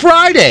 On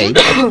Friday,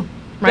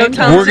 Right.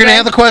 we're going to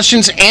have the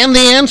questions and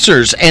the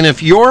answers. And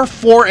if your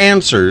 4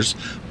 answers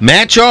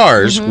match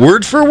ours,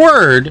 word for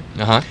word,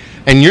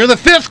 and you're the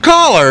 5th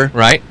caller,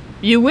 Right.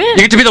 You win. You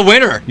get to be the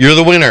winner. You're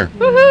the winner.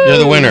 Woohoo. You're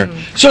the winner.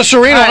 So,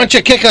 Serena, why don't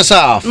you kick us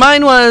off?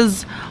 Mine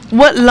was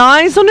what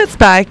lies on its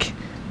back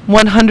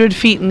 100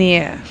 feet in the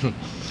air.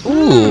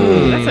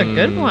 Ooh. That's a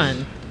good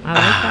one. I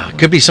like that one.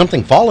 Could be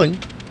something falling.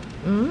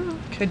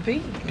 Could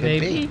be.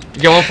 Maybe.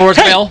 You going for it,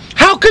 Bill?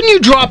 How can you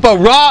drop a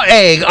raw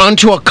egg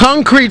onto a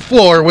concrete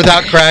floor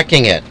without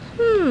cracking it?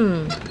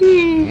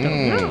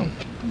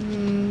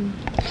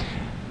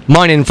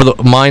 Mine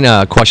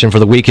question for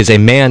the week is: a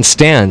man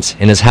stands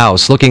in his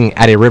house looking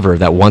at a river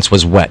that once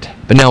was wet,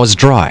 but now is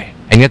dry,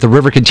 and yet the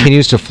river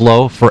continues to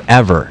flow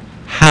forever.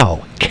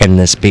 How can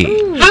this be?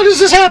 How does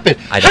this happen?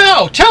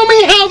 How? Tell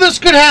me how this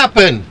could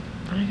happen.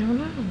 I don't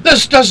know.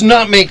 This does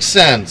not make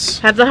sense.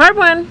 That's a hard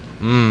one.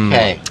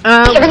 Okay.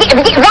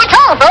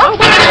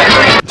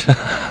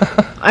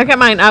 I got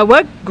mine.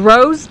 What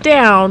grows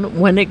down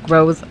when it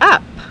grows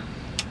up?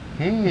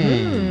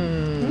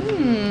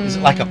 Is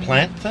it like a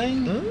plant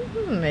thing?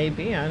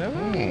 Maybe. I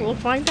don't know. We'll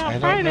find out I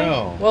don't Friday.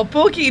 know. Well,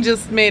 Pookie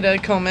just made a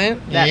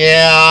comment.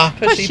 Yeah.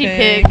 Pushy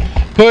pig.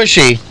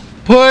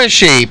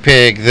 Pushy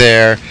pig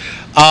there.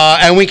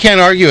 And we can't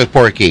argue with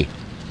Porky.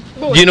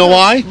 Do you know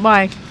why?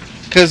 Why?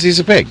 Because he's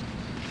a pig.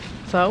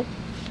 So?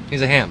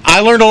 He's a ham. I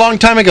learned a long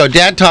time ago.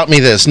 Dad taught me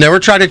this. Never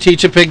try to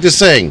teach a pig to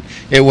sing.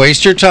 It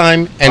wastes your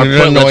time and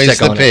it annoys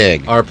the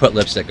pig. Or put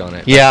lipstick on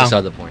it. Yeah. That's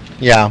beside the point.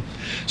 Yeah.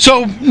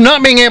 So,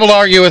 not being able to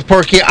argue with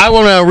Porky, I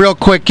want to real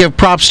quick give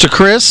props to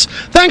Chris.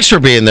 Thanks for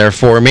being there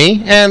for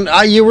me. And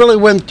you really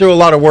went through a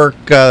lot of work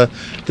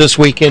this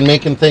weekend,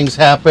 making things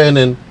happen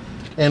and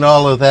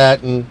all of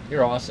that. And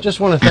you're awesome. Just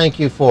want to thank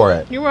you for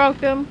it. You're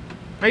welcome.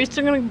 Are you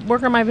still going to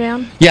work on my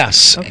van?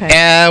 Yes. Okay.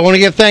 I want to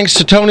give thanks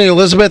to Tony,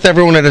 Elizabeth,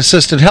 everyone at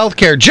Assisted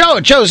Healthcare, Joe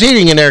at Joe's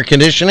Heating and Air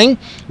Conditioning.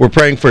 We're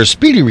praying for a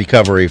speedy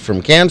recovery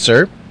from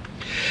cancer.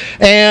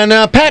 And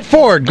Pat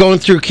Ford going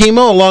through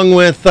chemo along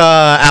with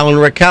Alan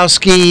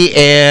Rakowski.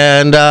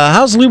 And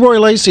how's Leroy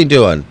Lacey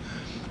doing?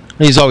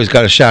 He's always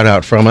got a shout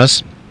out from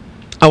us.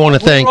 I want to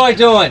thank... What's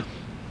Leroy doing?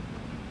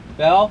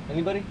 Bell?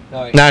 Anybody?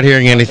 No, Not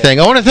hearing anything.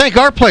 I want to thank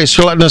our place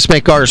for letting us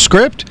make our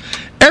script.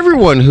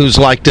 Everyone who's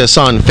liked us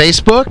on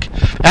Facebook.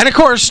 And, of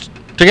course,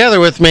 together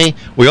with me,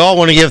 we all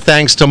want to give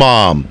thanks to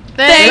Mom.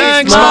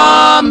 Thanks,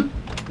 Mom.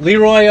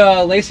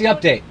 Leroy Lacey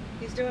update.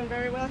 He's doing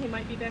very well. He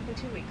might be back in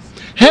 2 weeks.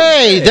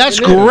 Hey, that's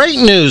great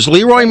news.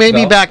 Leroy may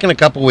be back in a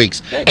couple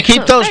weeks.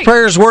 Keep those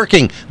prayers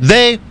working.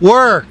 They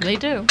work. They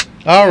do.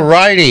 All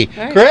righty.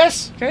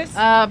 Chris?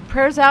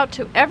 Prayers out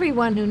to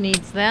everyone who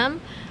needs them.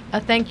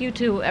 Thank you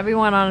to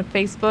everyone on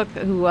Facebook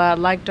who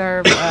liked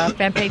our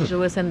fan page,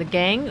 Lewis and the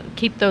Gang.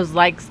 Keep those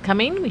likes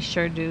coming. We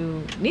sure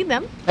do need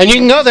them. And you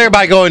can go there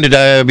by going to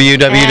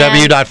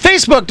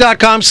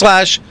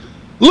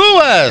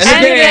www.facebook.com/Lewis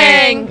and the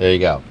Gang. There you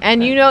go.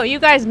 And you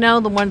guys know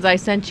the ones I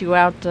sent you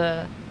out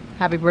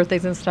happy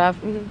birthdays and stuff.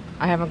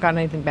 I haven't gotten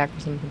anything back from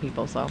some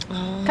people, so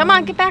come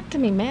on, get back to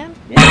me, man.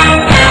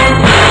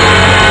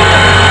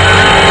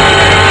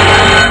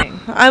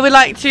 I would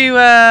like to.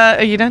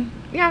 Are you done?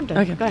 Yeah, I'm done.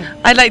 Okay. Go ahead.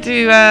 I'd like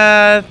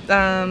to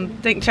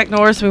thank Chuck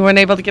Norris. We weren't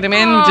able to get him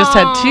in. We just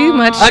had too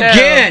much show.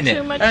 Again!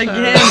 Too much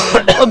Again.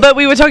 Well, but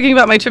we were talking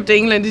about my trip to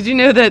England. Did you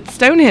know that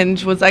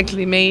Stonehenge was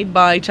actually made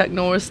by Chuck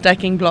Norris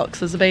stacking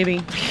blocks as a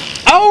baby?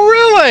 Oh,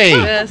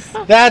 really? Yes.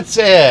 That's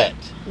it.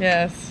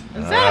 Yes.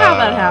 Is that how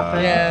that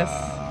happened? Yes.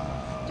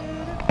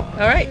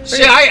 All right.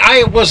 See,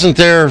 I wasn't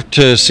there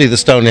to see the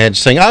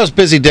Stonehenge thing. I was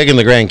busy digging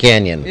the Grand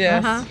Canyon.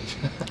 Yes.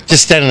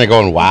 Just standing there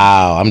going,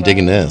 wow, I'm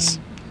digging this.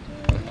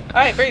 All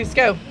right, Bruce,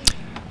 go.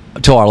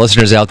 To our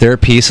listeners out there,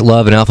 peace,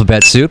 love, and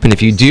alphabet soup. And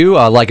if you do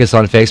like us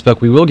on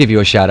Facebook, we will give you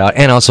a shout out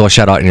and also a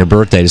shout out on your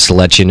birthday just to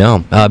let you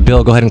know.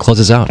 Bill, go ahead and close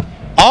us out.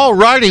 All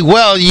righty.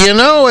 Well,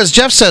 as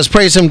Jeff says,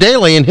 praise him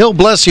daily and he'll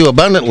bless you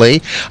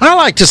abundantly. I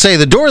like to say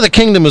the door of the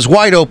kingdom is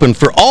wide open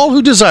for all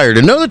who desire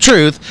to know the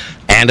truth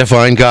and to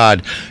find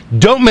God.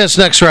 Don't miss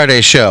next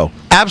Friday's show.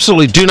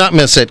 Absolutely do not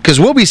miss it, because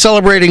we'll be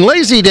celebrating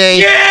Lazy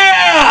Day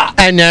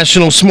and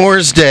National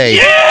S'mores Day.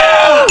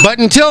 But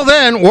until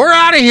then, we're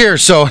out of here,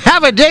 so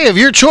have a day of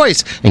your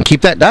choice. And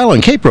keep that dial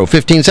on KPRO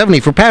 1570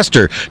 for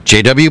Pastor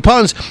J.W.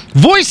 Pons,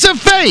 Voice of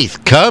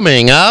Faith,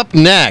 coming up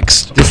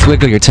next. Just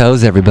wiggle your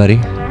toes, everybody.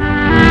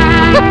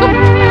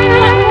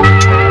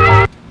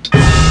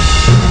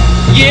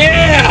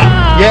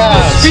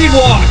 Yeah! Speed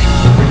walk!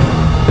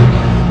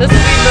 This will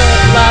be the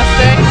last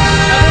day.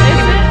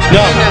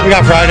 No, we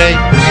got Friday.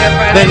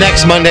 Then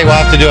next Monday we'll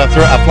have to do a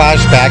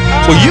flashback.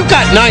 Well, you've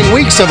got 9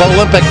 weeks of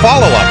Olympic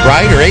follow-up,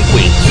 right? Or 8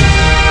 weeks?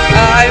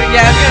 I'm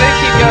going to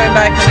keep going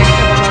back the next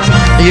couple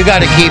months. You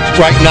got to keep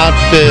writing out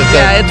the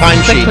it's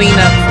time the sheets.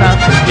 cleanup stuff.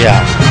 Yeah.